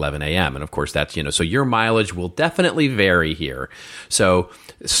Tuesday at 11 a.m. And of course that's, so your mileage will definitely vary here. So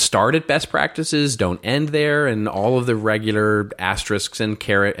start at best practices, don't end there, and all of the regular asterisks and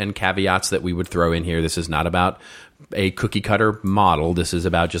caveats that we would throw in here. This is not about a cookie cutter model. This is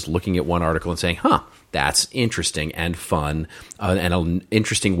about just looking at one article and saying, that's interesting and fun, and an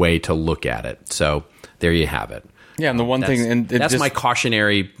interesting way to look at it. So there you have it. Yeah, and the one thing, and that's my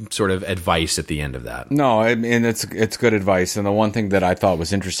cautionary sort of advice at the end of that. No, and it's good advice. And the one thing that I thought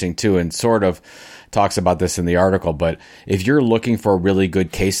was interesting too, and sort of talks about this in the article, but if you're looking for a really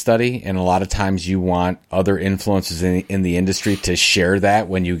good case study, and a lot of times you want other influencers in the industry to share that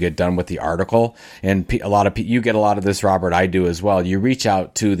when you get done with the article, and you get a lot of this, Robert, I do as well. You reach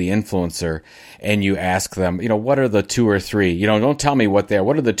out to the influencer and you ask them, what are the 2 or 3, don't tell me what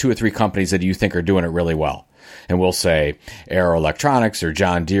are the 2 or 3 companies that you think are doing it really well? And we'll say Aero Electronics or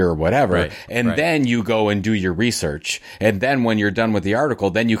John Deere or whatever. Right, and then you go and do your research. And then when you're done with the article,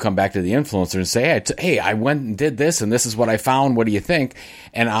 then you come back to the influencer and say, hey, I went and did this, and this is what I found. What do you think?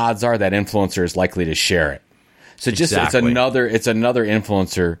 And odds are that influencer is likely to share it. So it's another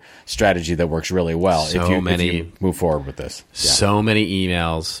influencer strategy that works really well if you move forward with this. Yeah. So many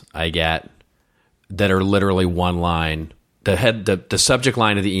emails I get that are literally one line. The subject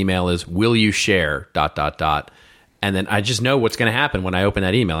line of the email is, will you share ... And then I just know what's going to happen when I open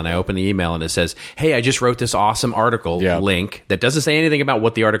that email. And I open the email and it says, hey, I just wrote this awesome article link that doesn't say anything about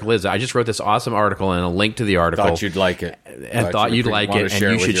what the article is. I just wrote this awesome article and a link to the article. Thought you'd like it. And thought you'd like it. And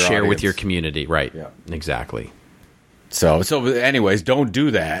you should share with your community. Right. Yeah. Exactly. So anyways, don't do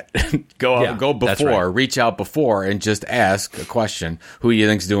that. Go before, reach out before and just ask a question. Who you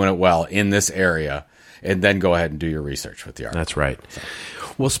think's doing it well in this area? And then go ahead and do your research with the article. That's right. So.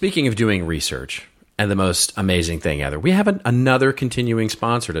 Well, speaking of doing research, and the most amazing thing, Heather, we have another continuing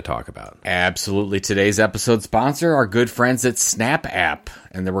sponsor to talk about. Absolutely. Today's episode sponsor, our good friends at Snap App.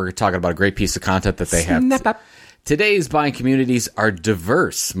 And then we're talking about a great piece of content that they have. Snap App. Today's buying communities are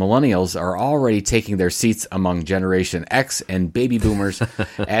diverse. Millennials are already taking their seats among Generation X and baby boomers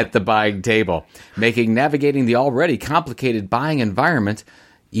at the buying table, making navigating the already complicated buying environment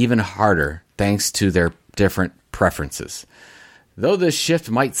even harder thanks to their different preferences. Though this shift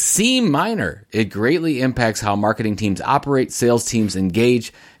might seem minor, it greatly impacts how marketing teams operate, sales teams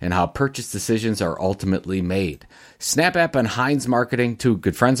engage, and how purchase decisions are ultimately made. SnapApp and Heinz Marketing, two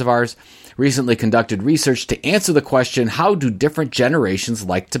good friends of ours, recently conducted research to answer the question, how do different generations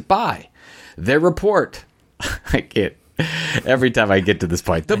like to buy? Their report, every time I get to this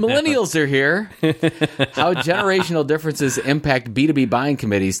point, the millennials are here. How generational differences impact B2B buying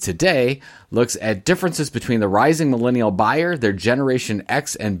committees today looks at differences between the rising millennial buyer, their Generation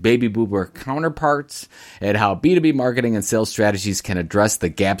X and baby boomer counterparts, and how B2B marketing and sales strategies can address the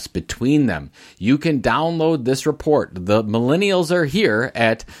gaps between them. You can download this report. The millennials are here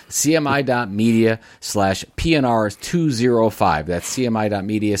at cmi.media/PNR205. That's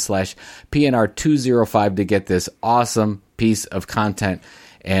cmi.media/PNR205 to get this awesome piece of content.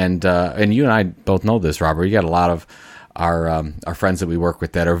 And you and I both know this, Robert. You got a lot of our friends that we work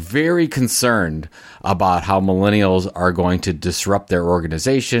with that are very concerned about how millennials are going to disrupt their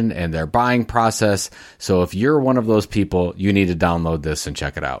organization and their buying process. So if you're one of those people, you need to download this and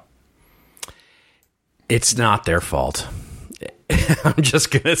check it out. It's not their fault. I'm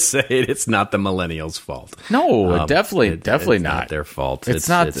just going to say it. It's not the millennials' fault. No, definitely it's not their fault. It's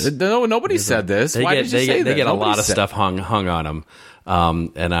not. No, nobody said this. Why did you say that? They get Nobody a lot of stuff hung on them.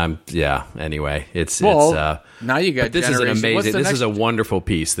 Anyway, now you got this is an amazing. This is a wonderful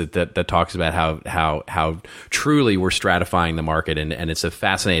piece that talks about how truly we're stratifying the market, and it's a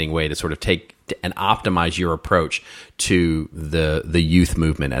fascinating way to sort of take and optimize your approach to the youth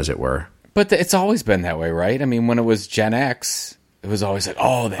movement, as it were. But it's always been that way, right? I mean, when it was Gen X, it was always like,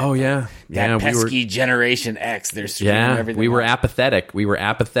 that pesky Generation X. They're screwing everything. We were apathetic. We were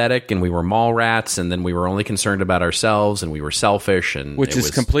apathetic, and we were mall rats, and then we were only concerned about ourselves, and we were selfish, and which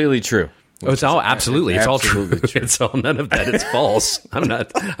is completely true. Oh, it's all absolutely. It's all true. Absolutely It's all none of that. It's false.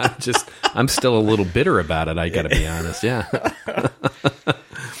 I'm still a little bitter about it. I got to be honest. Yeah.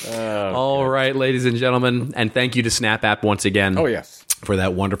 All right, ladies and gentlemen, and thank you to Snap App once again. Oh, yes. For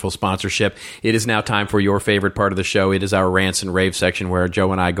that wonderful sponsorship. It is now time for your favorite part of the show. It is our rants and rave section where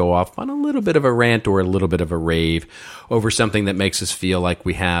Joe and I go off on a little bit of a rant or a little bit of a rave over something that makes us feel like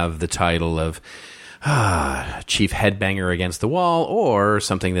we have the title of chief headbanger against the wall, or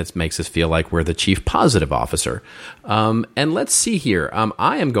something that makes us feel like we're the chief positive officer. And let's see here.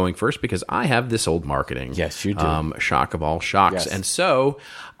 I am going first because I have this old marketing. Yes, you do. Shock of all shocks. Yes. And so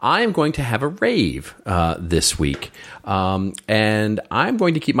I am going to have a rave this week. And I'm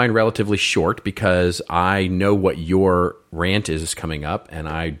going to keep mine relatively short because I know what your rant is coming up, and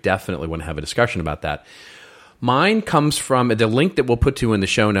I definitely want to have a discussion about that. Mine comes from, the link that we'll put to in the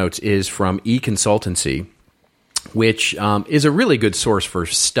show notes is from eConsultancy, which is a really good source for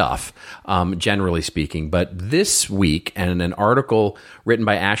stuff, generally speaking. But this week, and an article written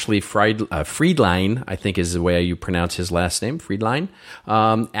by Ashley Friedlein, I think is the way you pronounce his last name, Friedlein,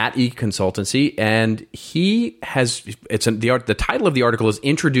 at eConsultancy, and he has the title of the article is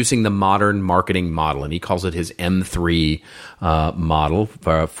Introducing the Modern Marketing Model, and he calls it his M3 model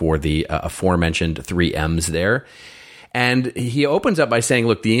for the aforementioned 3 M's there. And he opens up by saying,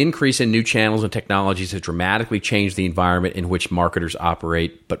 look, the increase in new channels and technologies has dramatically changed the environment in which marketers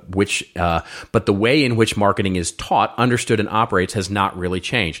operate, but the way in which marketing is taught, understood, and operates has not really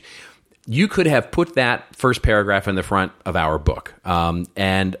changed. You could have put that first paragraph in the front of our book.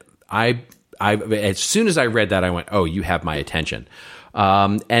 And I as soon as I read that, I went, oh, you have my attention.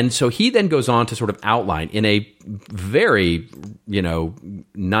 And so he then goes on to sort of outline in a very,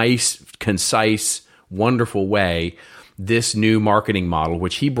 nice, concise, wonderful way this new marketing model,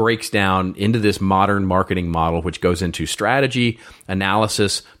 which he breaks down into this modern marketing model, which goes into strategy,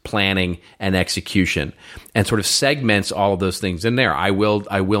 analysis, planning, and execution, and sort of segments all of those things in there. I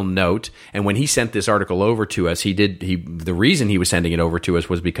will note, and when he sent this article over to us, the reason he was sending it over to us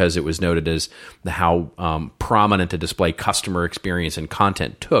was because it was noted as how prominent a display customer experience and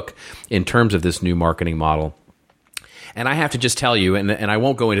content took in terms of this new marketing model. And I have to just tell you, and I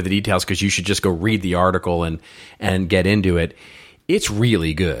won't go into the details because you should just go read the article and get into it. It's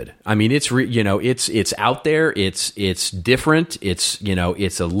really good. I mean, it's out there. It's different. It's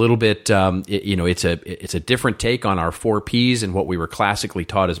a little bit it's a different take on our 4 Ps and what we were classically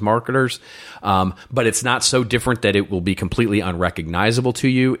taught as marketers. But it's not so different that it will be completely unrecognizable to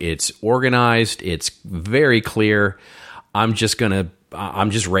you. It's organized. It's very clear. I'm just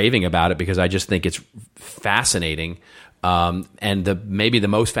raving about it because I just think it's fascinating. And maybe the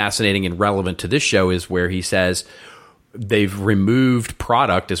most fascinating and relevant to this show is where he says they've removed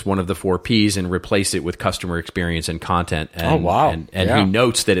product as one of the 4 Ps and replaced it with customer experience and content. And, oh, wow. And he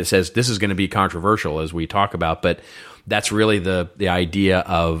notes that it says this is going to be controversial as we talk about, but that's really the idea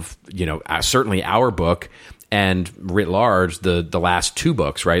of, certainly our book and writ large, the last 2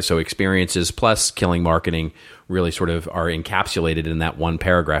 books, right? So Experiences plus Killing Marketing really sort of are encapsulated in that one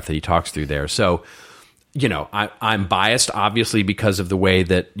paragraph that he talks through there. So, I'm biased, obviously, because of the way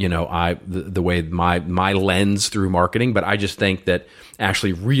that, the way my lens through marketing, but I just think that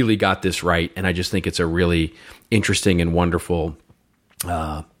Ashley really got this right. And I just think it's a really interesting and wonderful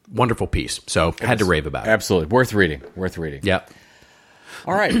piece. So I had to rave about it. Absolutely. Worth reading. Yep.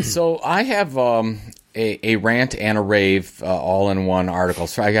 All right. So I have a rant and a rave all in one article.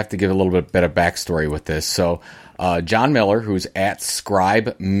 So I have to give a little bit of backstory with this. So John Miller, who's at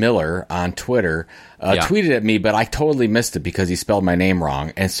Scribe Miller on Twitter, tweeted at me, but I totally missed it because he spelled my name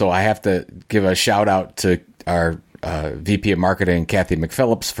wrong. And so I have to give a shout out to our VP of Marketing, Kathy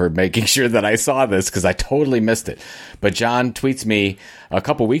McPhillips, for making sure that I saw this because I totally missed it. But John tweets me a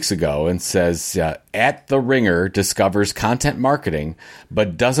couple weeks ago and says, at the Ringer discovers content marketing,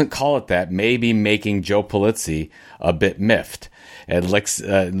 but doesn't call it that, maybe making Joe Polizzi a bit miffed. And links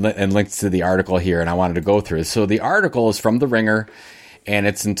to the article here, and I wanted to go through it. So the article is from The Ringer, and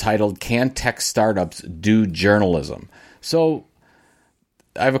it's entitled, Can Tech Startups Do Journalism? So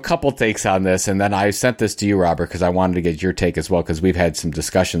I have a couple takes on this, and then I sent this to you, Robert, because I wanted to get your take as well, because we've had some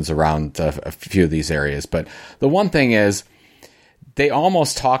discussions around a few of these areas. But the one thing is, they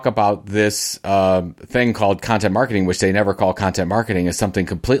almost talk about this thing called content marketing, which they never call content marketing, as something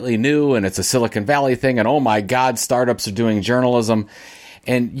completely new, and it's a Silicon Valley thing, and oh my God, startups are doing journalism.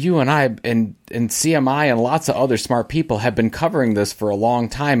 And you and I and CMI and lots of other smart people have been covering this for a long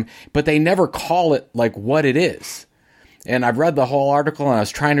time, but they never call it like what it is. And I've read the whole article, and I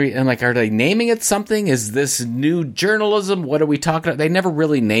was trying to read, and like, are they naming it something? Is this new journalism? What are we talking about? They never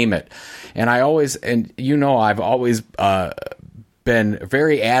really name it. And I've always been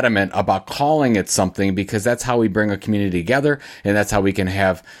very adamant about calling it something because that's how we bring a community together, and that's how we can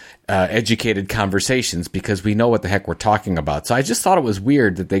have educated conversations because we know what the heck we're talking about. So I just thought it was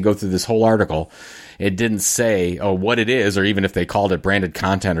weird that they go through this whole article. It didn't say, what it is, or even if they called it branded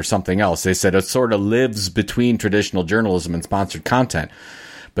content or something else. They said it sort of lives between traditional journalism and sponsored content.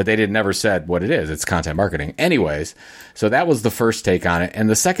 But they never said what it is. It's content marketing. Anyways, so that was the first take on it. And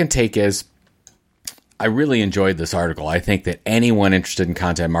the second take is, I really enjoyed this article. I think that anyone interested in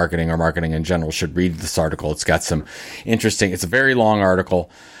content marketing or marketing in general should read this article. It's got some interesting, it's a very long article.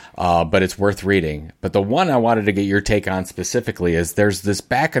 But it's worth reading. But the one I wanted to get your take on specifically is there's this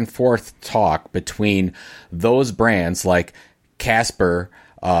back and forth talk between those brands like Casper's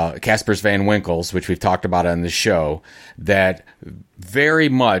Van Winkles, which we've talked about on the show, that very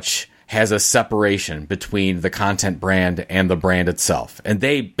much has a separation between the content brand and the brand itself. And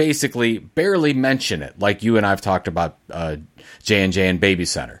they basically barely mention it, like you and I have talked about J&J and Baby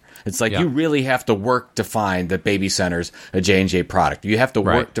Center. It's like you really have to work to find that Baby Center's a J&J product. You have to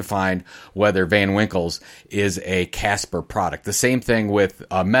work to find whether Van Winkles is a Casper product. The same thing with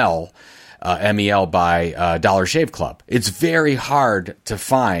Mel, MEL by Dollar Shave Club. It's very hard to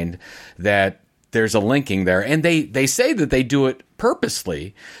find that there's a linking there. And they say that they do it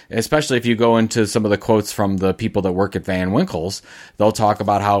purposely, especially if you go into some of the quotes from the people that work at Van Winkles. They'll talk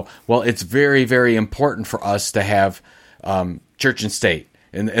about how, well, it's very, very important for us to have church and state.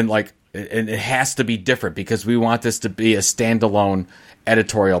 And it has to be different because we want this to be a standalone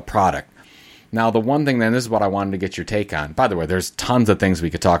editorial product. Now, the one thing then, this is what I wanted to get your take on. By the way, there's tons of things we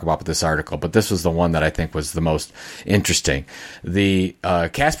could talk about with this article, but this was the one that I think was the most interesting. The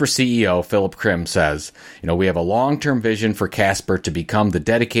Casper CEO, Philip Krim, says, we have a long-term vision for Casper to become the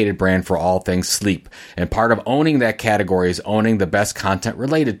dedicated brand for all things sleep. And part of owning that category is owning the best content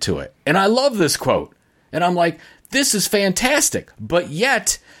related to it. And I love this quote. And I'm like, this is fantastic, but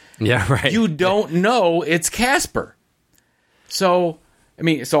yet you don't know it's Casper. So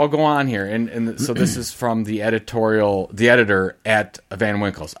I'll go on here, and so this is from the editor at Van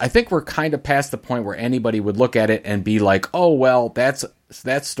Winkles. I think we're kind of past the point where anybody would look at it and be like, oh, well, that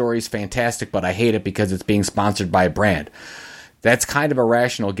story's fantastic, but I hate it because it's being sponsored by a brand. That's kind of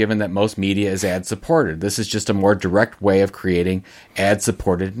irrational given that most media is ad-supported. This is just a more direct way of creating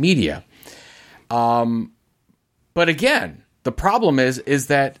ad-supported media. But again, the problem is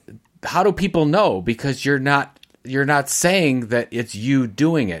that how do people know? Because you're not saying that it's you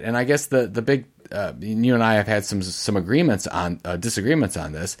doing it. And I guess the big you and I have had some disagreements on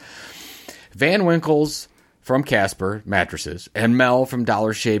this. Van Winkles from Casper mattresses and Mel from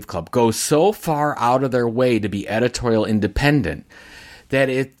Dollar Shave Club go so far out of their way to be editorial independent that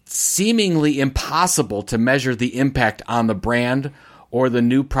it's seemingly impossible to measure the impact on the brand or the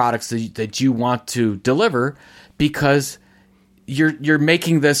new products that you want to deliver, because you're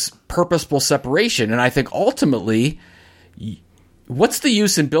making this purposeful separation. And I think ultimately, what's the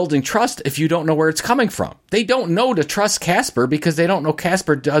use in building trust if you don't know where it's coming from? They don't know to trust Casper because they don't know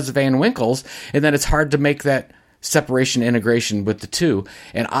Casper does Van Winkles, and then it's hard to make that separation integration with the two.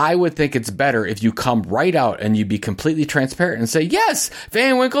 And I would think it's better if you come right out and you be completely transparent and say, yes,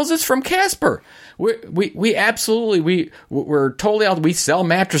 Van Winkles is from Casper. We absolutely, we're totally out. We sell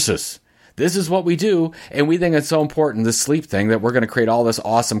mattresses. This is what we do, and we think it's so important, this sleep thing, that we're going to create all this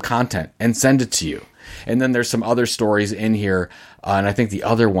awesome content and send it to you. And then there's some other stories in here, and I think the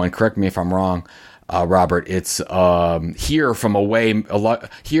other one, correct me if I'm wrong, Robert, it's Here from Away,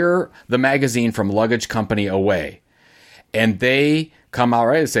 Here, the magazine from Luggage Company Away. And they come out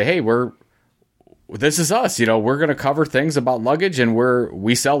right and say, hey, this is us, we're going to cover things about luggage, and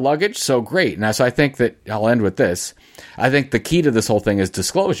we sell luggage, so great. Now, so I think that, I'll end with this, I think the key to this whole thing is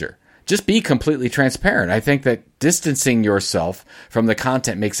disclosure. Just be completely transparent. I think that distancing yourself from the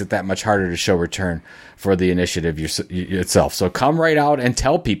content makes it that much harder to show return for the initiative itself. So come right out and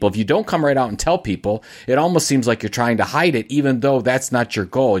tell people. If you don't come right out and tell people, it almost seems like you're trying to hide it, even though that's not your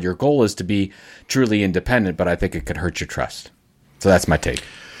goal. Your goal is to be truly independent, but I think it could hurt your trust. So that's my take.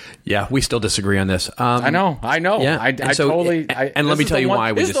 Yeah, we still disagree on this. I know. Yeah. I totally. And let me tell you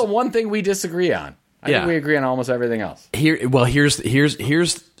why. This is the one thing we disagree on. I think we agree on almost everything else.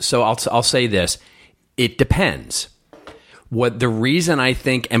 Here's. So I'll say this. It depends. What the reason I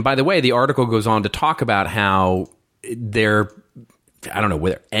think, and by the way, the article goes on to talk about how they've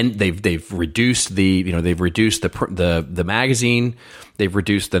reduced the magazine, they've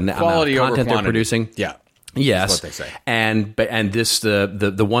reduced the amount of content they're producing. Yeah. Yes, what they say. And this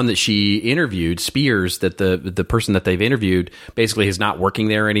the one that she interviewed, Spears, that the person that they've interviewed basically is not working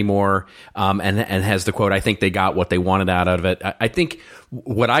there anymore, and has the quote, "I think they got what they wanted out of it." I think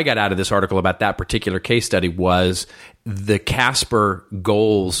what I got out of this article about that particular case study was the Casper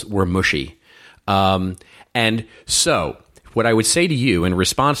goals were mushy, and so what I would say to you in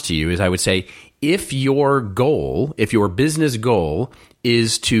response to you is I would say, if your business goal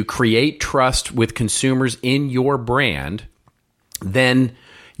is to create trust with consumers in your brand, then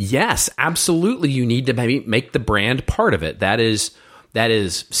yes, absolutely, you need to make the brand part of it. That is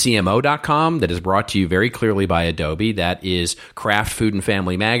CMO.com, that is brought to you very clearly by Adobe. That is Kraft Food and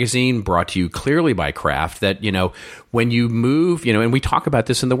Family Magazine, brought to you clearly by Kraft. That, when you move, and we talk about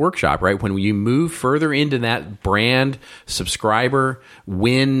this in the workshop, right? When you move further into that brand, subscriber,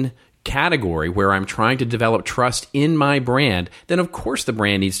 win category where I'm trying to develop trust in my brand, then of course the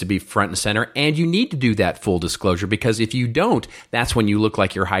brand needs to be front and center, and you need to do that full disclosure, because if you don't, that's when you look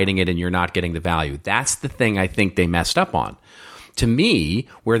like you're hiding it and you're not getting the value. That's the thing I think they messed up on. To me,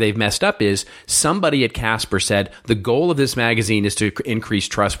 where they've messed up is somebody at Casper said the goal of this magazine is to increase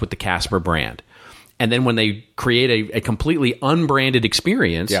trust with the Casper brand. And then when they create a completely unbranded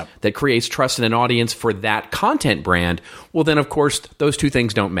experience that creates trust in an audience for that content brand, well, then, of course, those two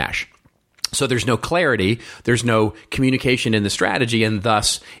things don't mesh. So there's no clarity, there's no communication in the strategy, and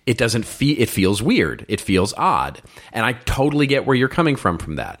thus it doesn't it feels weird, it feels odd. And I totally get where you're coming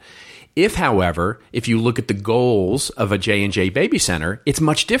from that. If, however, if you look at the goals of a J&J Baby Center, it's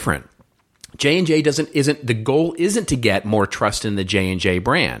much different. J&J the goal isn't to get more trust in the J&J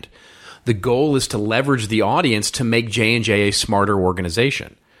brand. The goal is to leverage the audience to make J&J a smarter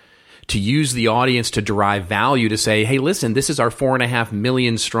organization, to use the audience to derive value, to say, hey, listen, this is our 4.5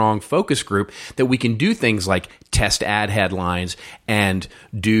 million strong focus group that we can do things like test ad headlines and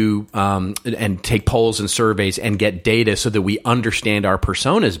do and take polls and surveys and get data so that we understand our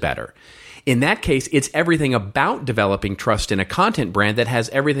personas better. In that case, it's everything about developing trust in a content brand that has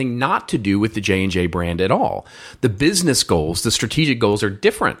everything not to do with the J&J brand at all. The business goals, the strategic goals are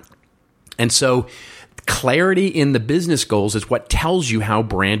different. And so clarity in the business goals is what tells you how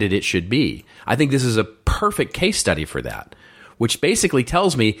branded it should be. I think this is a perfect case study for that, which basically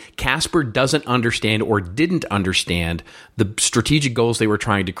tells me Casper doesn't understand or didn't understand the strategic goals they were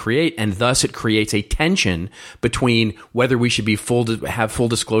trying to create, and thus it creates a tension between whether we should be have full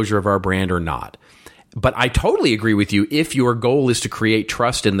disclosure of our brand or not. But I totally agree with you. If your goal is to create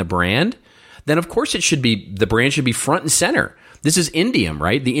trust in the brand, then of course the brand should be front and center. This is Indium,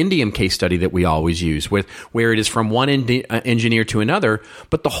 right? The Indium case study that we always use, where it is from one engineer to another,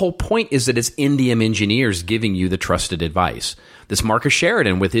 but the whole point is that it's Indium engineers giving you the trusted advice. This Marcus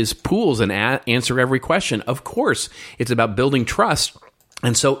Sheridan with his pools and answer every question, of course, it's about building trust.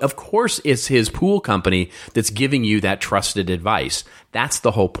 And so, of course, it's his pool company that's giving you that trusted advice. That's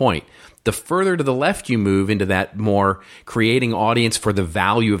the whole point. The further to the left you move into that more creating audience for the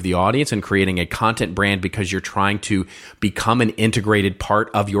value of the audience and creating a content brand because you're trying to become an integrated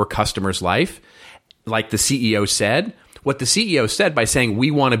part of your customer's life, like the CEO said, what the CEO said by saying, we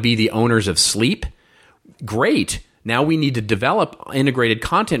want to be the owners of sleep, great. Now we need to develop integrated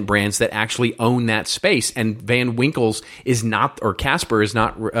content brands that actually own that space. And Van Winkle's is not, or Casper is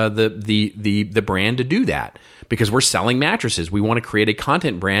not the brand to do that, because we're selling mattresses. We want to create a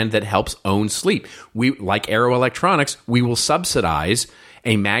content brand that helps own sleep. We, like Arrow Electronics, we will subsidize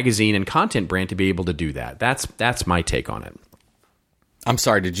a magazine and content brand to be able to do that. That's my take on it. I'm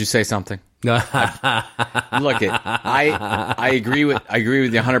sorry. Did you say something? Look, I agree with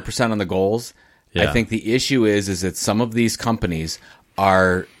you 100% on the goals. Yeah. I think the issue is that some of these companies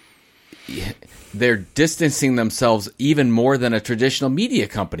they're distancing themselves even more than a traditional media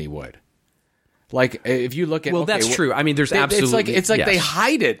company would. Like, if you look at... Well, that's true. I mean, there's absolutely... It's like yes. They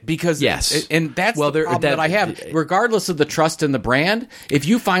hide it because... Yes. And that's the problem that I have. Regardless of the trust in the brand, if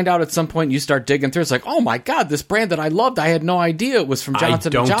you find out at some point, you start digging through, it's like, oh my God, this brand that I loved, I had no idea it was from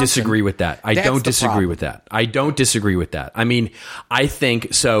Johnson & Johnson. I don't disagree with that. I don't disagree with that. I mean, I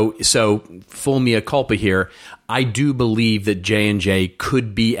think... So full mea culpa here. I do believe that J&J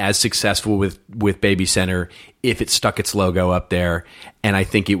could be as successful with Baby Center if it stuck its logo up there, and I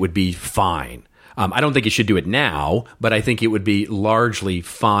think it would be fine. I don't think it should do it now, but I think it would be largely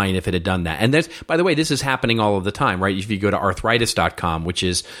fine if it had done that. And that's, by the way, this is happening all of the time, right? If you go to arthritis.com, which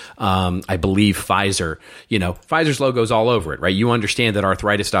is, I believe, Pfizer, Pfizer's logo is all over it, right? You understand that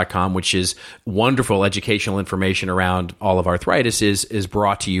arthritis.com, which is wonderful educational information around all of arthritis, is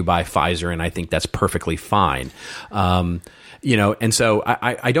brought to you by Pfizer, and I think that's perfectly fine. And so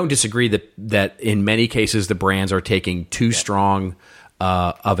I don't disagree that in many cases the brands are taking too strong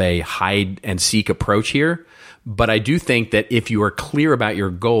of a hide and seek approach here. But I do think that if you are clear about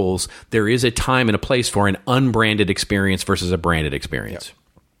your goals, there is a time and a place for an unbranded experience versus a branded experience. Yep.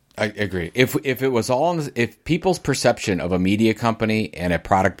 I agree. If it was all, if people's perception of a media company and a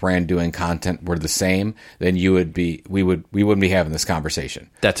product brand doing content were the same, then we wouldn't be having this conversation.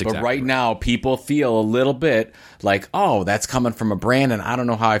 That's exactly But right now, people feel a little bit like, oh, that's coming from a brand, and I don't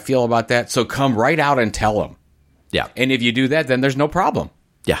know how I feel about that. So come right out and tell them. Yeah. And if you do that, then there's no problem.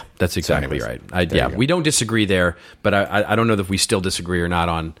 Yeah, that's exactly So anyways, right. We don't disagree there, but I don't know if we still disagree or not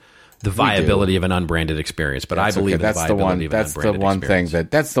on the viability of an unbranded experience. But That's I believe okay. in the viability of an That's unbranded the one experience.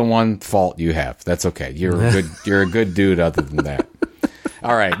 that's the one fault you have. That's okay. You're a good dude. Other than that,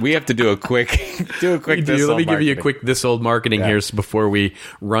 all right. We have to do a quick. Let me give you a quick this old marketing here before we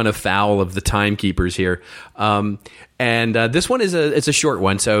run afoul of the timekeepers here. And this one it's a short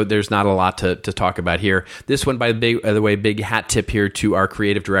one, so there's not a lot to talk about here. This one, by the way, big hat tip here to our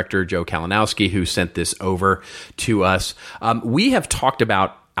creative director, Joe Kalinowski, who sent this over to us. We have talked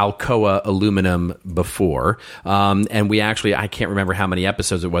about Alcoa aluminum before, and we actually, I can't remember how many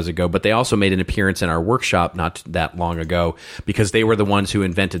episodes it was ago, but they also made an appearance in our workshop not that long ago because they were the ones who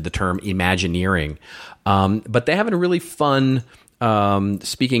invented the term Imagineering. But they have a really fun,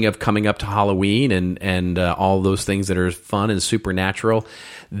 speaking of coming up to Halloween and all those things that are fun and supernatural,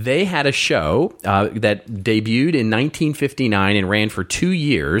 they had a show that debuted in 1959 and ran for 2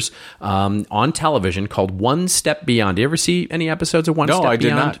 years on television called One Step Beyond. Do you ever see any episodes of One Step Beyond? No, I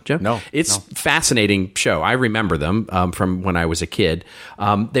did not. Joe? No. It's a fascinating show. I remember them from when I was a kid.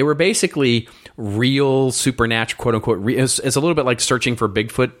 They were basically real supernatural, quote unquote. It's a little bit like Searching for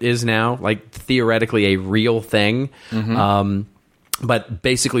Bigfoot is now, like theoretically a real thing. Mm-hmm. But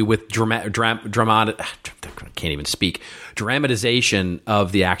basically with dramatization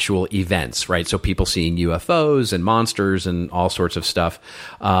of the actual events, right? So people seeing UFOs and monsters and all sorts of stuff.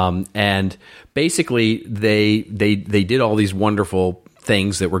 And basically they did all these wonderful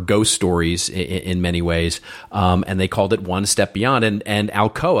things that were ghost stories in many ways, and they called it One Step Beyond. And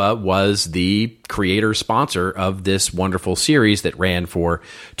Alcoa was the creator sponsor of this wonderful series that ran for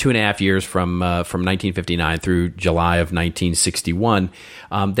 2.5 years from 1959 through July of 1961.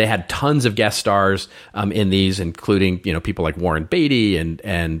 They had tons of guest stars in these, including people like Warren Beatty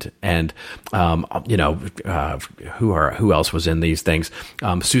and who else was in these things?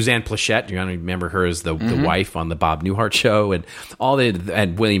 Suzanne Plachette, you remember her as the wife on the Bob Newhart show, and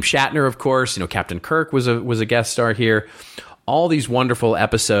and William Shatner, of course. Captain Kirk was a guest star here. All these wonderful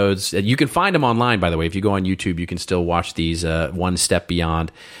episodes. You can find them online, by the way. If you go on YouTube, you can still watch these One Step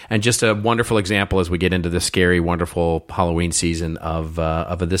Beyond. And just a wonderful example as we get into the scary, wonderful Halloween season of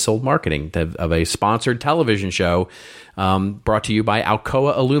This Old Marketing, of a sponsored television show brought to you by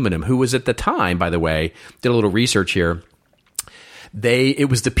Alcoa Aluminum, who was at the time, by the way, did a little research here. It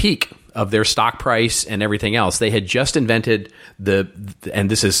was the peak of their stock price and everything else. They had just invented and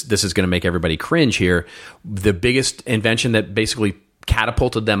this is going to make everybody cringe here. The biggest invention that basically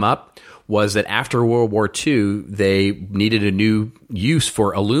catapulted them up was that after World War II, they needed a new use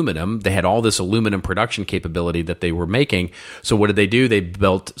for aluminum. They had all this aluminum production capability that they were making. So what did they do?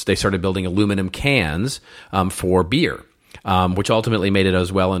 They started building aluminum cans for beer. Which ultimately made it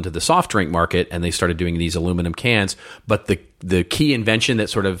as well into the soft drink market, and they started doing these aluminum cans. But the key invention that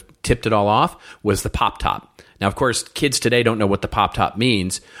sort of tipped it all off was the pop top. Now, of course, kids today don't know what the pop top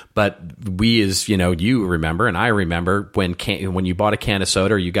means, but we, as you remember, and I remember when you bought a can of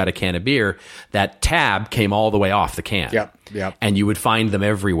soda or you got a can of beer, that tab came all the way off the can. Yep. And you would find them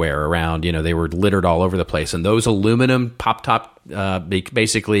everywhere around. They were littered all over the place. And those aluminum pop top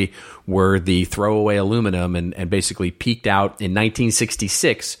basically were the throwaway aluminum, and basically peaked out in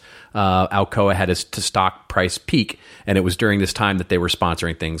 1966. Alcoa had its stock price peak, and it was during this time that they were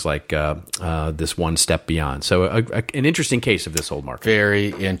sponsoring things like this One Step Beyond. So an interesting case of this old market. Very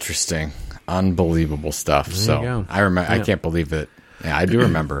interesting. Unbelievable stuff. There you go. I remember. Yeah. I can't believe it. Yeah, I do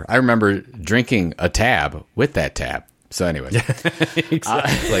remember. I remember drinking a tab with that tab. So anyway.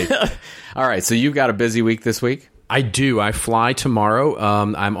 Exactly. All right. So you've got a busy week this week? I do. I fly tomorrow.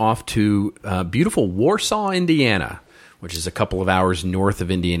 I'm off to beautiful Warsaw, Indiana, which is a couple of hours north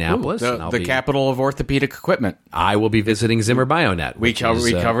of Indianapolis. Ooh, the capital of orthopedic equipment. I will be visiting Zimmer Bionet. We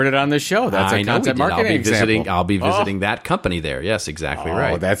covered it on this show. That's a content marketing example. I'll be visiting that company there. Yes, exactly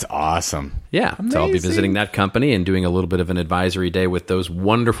right. Oh, that's awesome. Yeah, amazing. So I'll be visiting that company and doing a little bit of an advisory day with those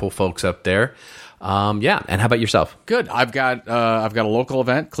wonderful folks up there. And how about yourself? Good. I've got a local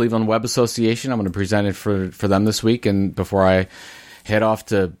event, Cleveland Web Association. I'm going to present it for them this week, and before I head off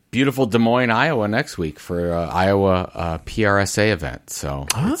to beautiful Des Moines, Iowa next week for Iowa PRSA event. So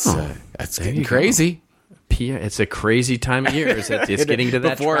it's getting crazy. It's a crazy time of year. It's getting to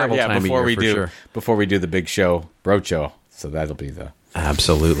that travel time of year for sure. Before we do the big show, Roadshow. So that'll be the...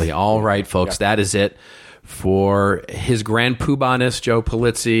 Absolutely. All right, folks, that is it for his Grand Poobah'ness, Joe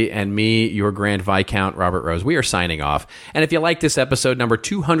Polizzi, and me, your Grand Viscount, Robert Rose. We are signing off. And if you like this episode, number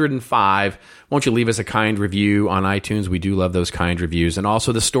 205, won't you leave us a kind review on iTunes? We do love those kind reviews. And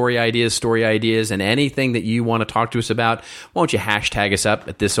also the story ideas, and anything that you want to talk to us about, won't you hashtag us up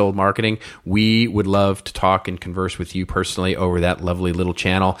at This Old Marketing? We would love to talk and converse with you personally over that lovely little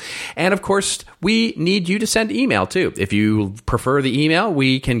channel. And of course, we need you to send email too. If you prefer the email,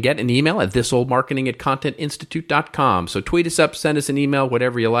 we can get an email at thisoldmarketing@contentinstitute.com. So tweet us up, send us an email,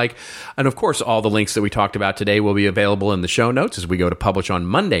 whatever you like. And of course, all the links that we talked about today will be available in the show notes as we go to publish on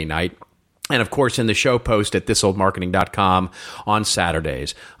Monday night. And, of course, in the show post at thisoldmarketing.com on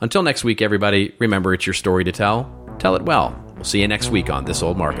Saturdays. Until next week, everybody, remember, it's your story to tell. Tell it well. We'll see you next week on This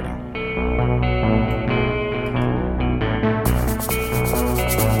Old Marketing.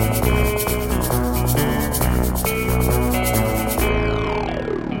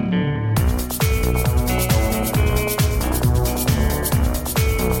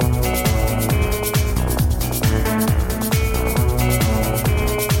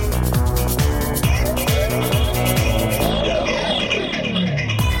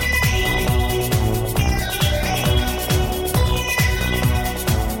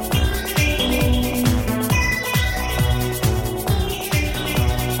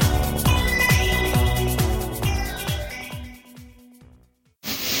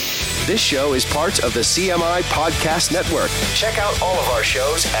 This show is part of the CMI Podcast Network. Check out all of our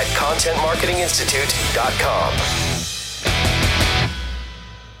shows at ContentMarketingInstitute.com.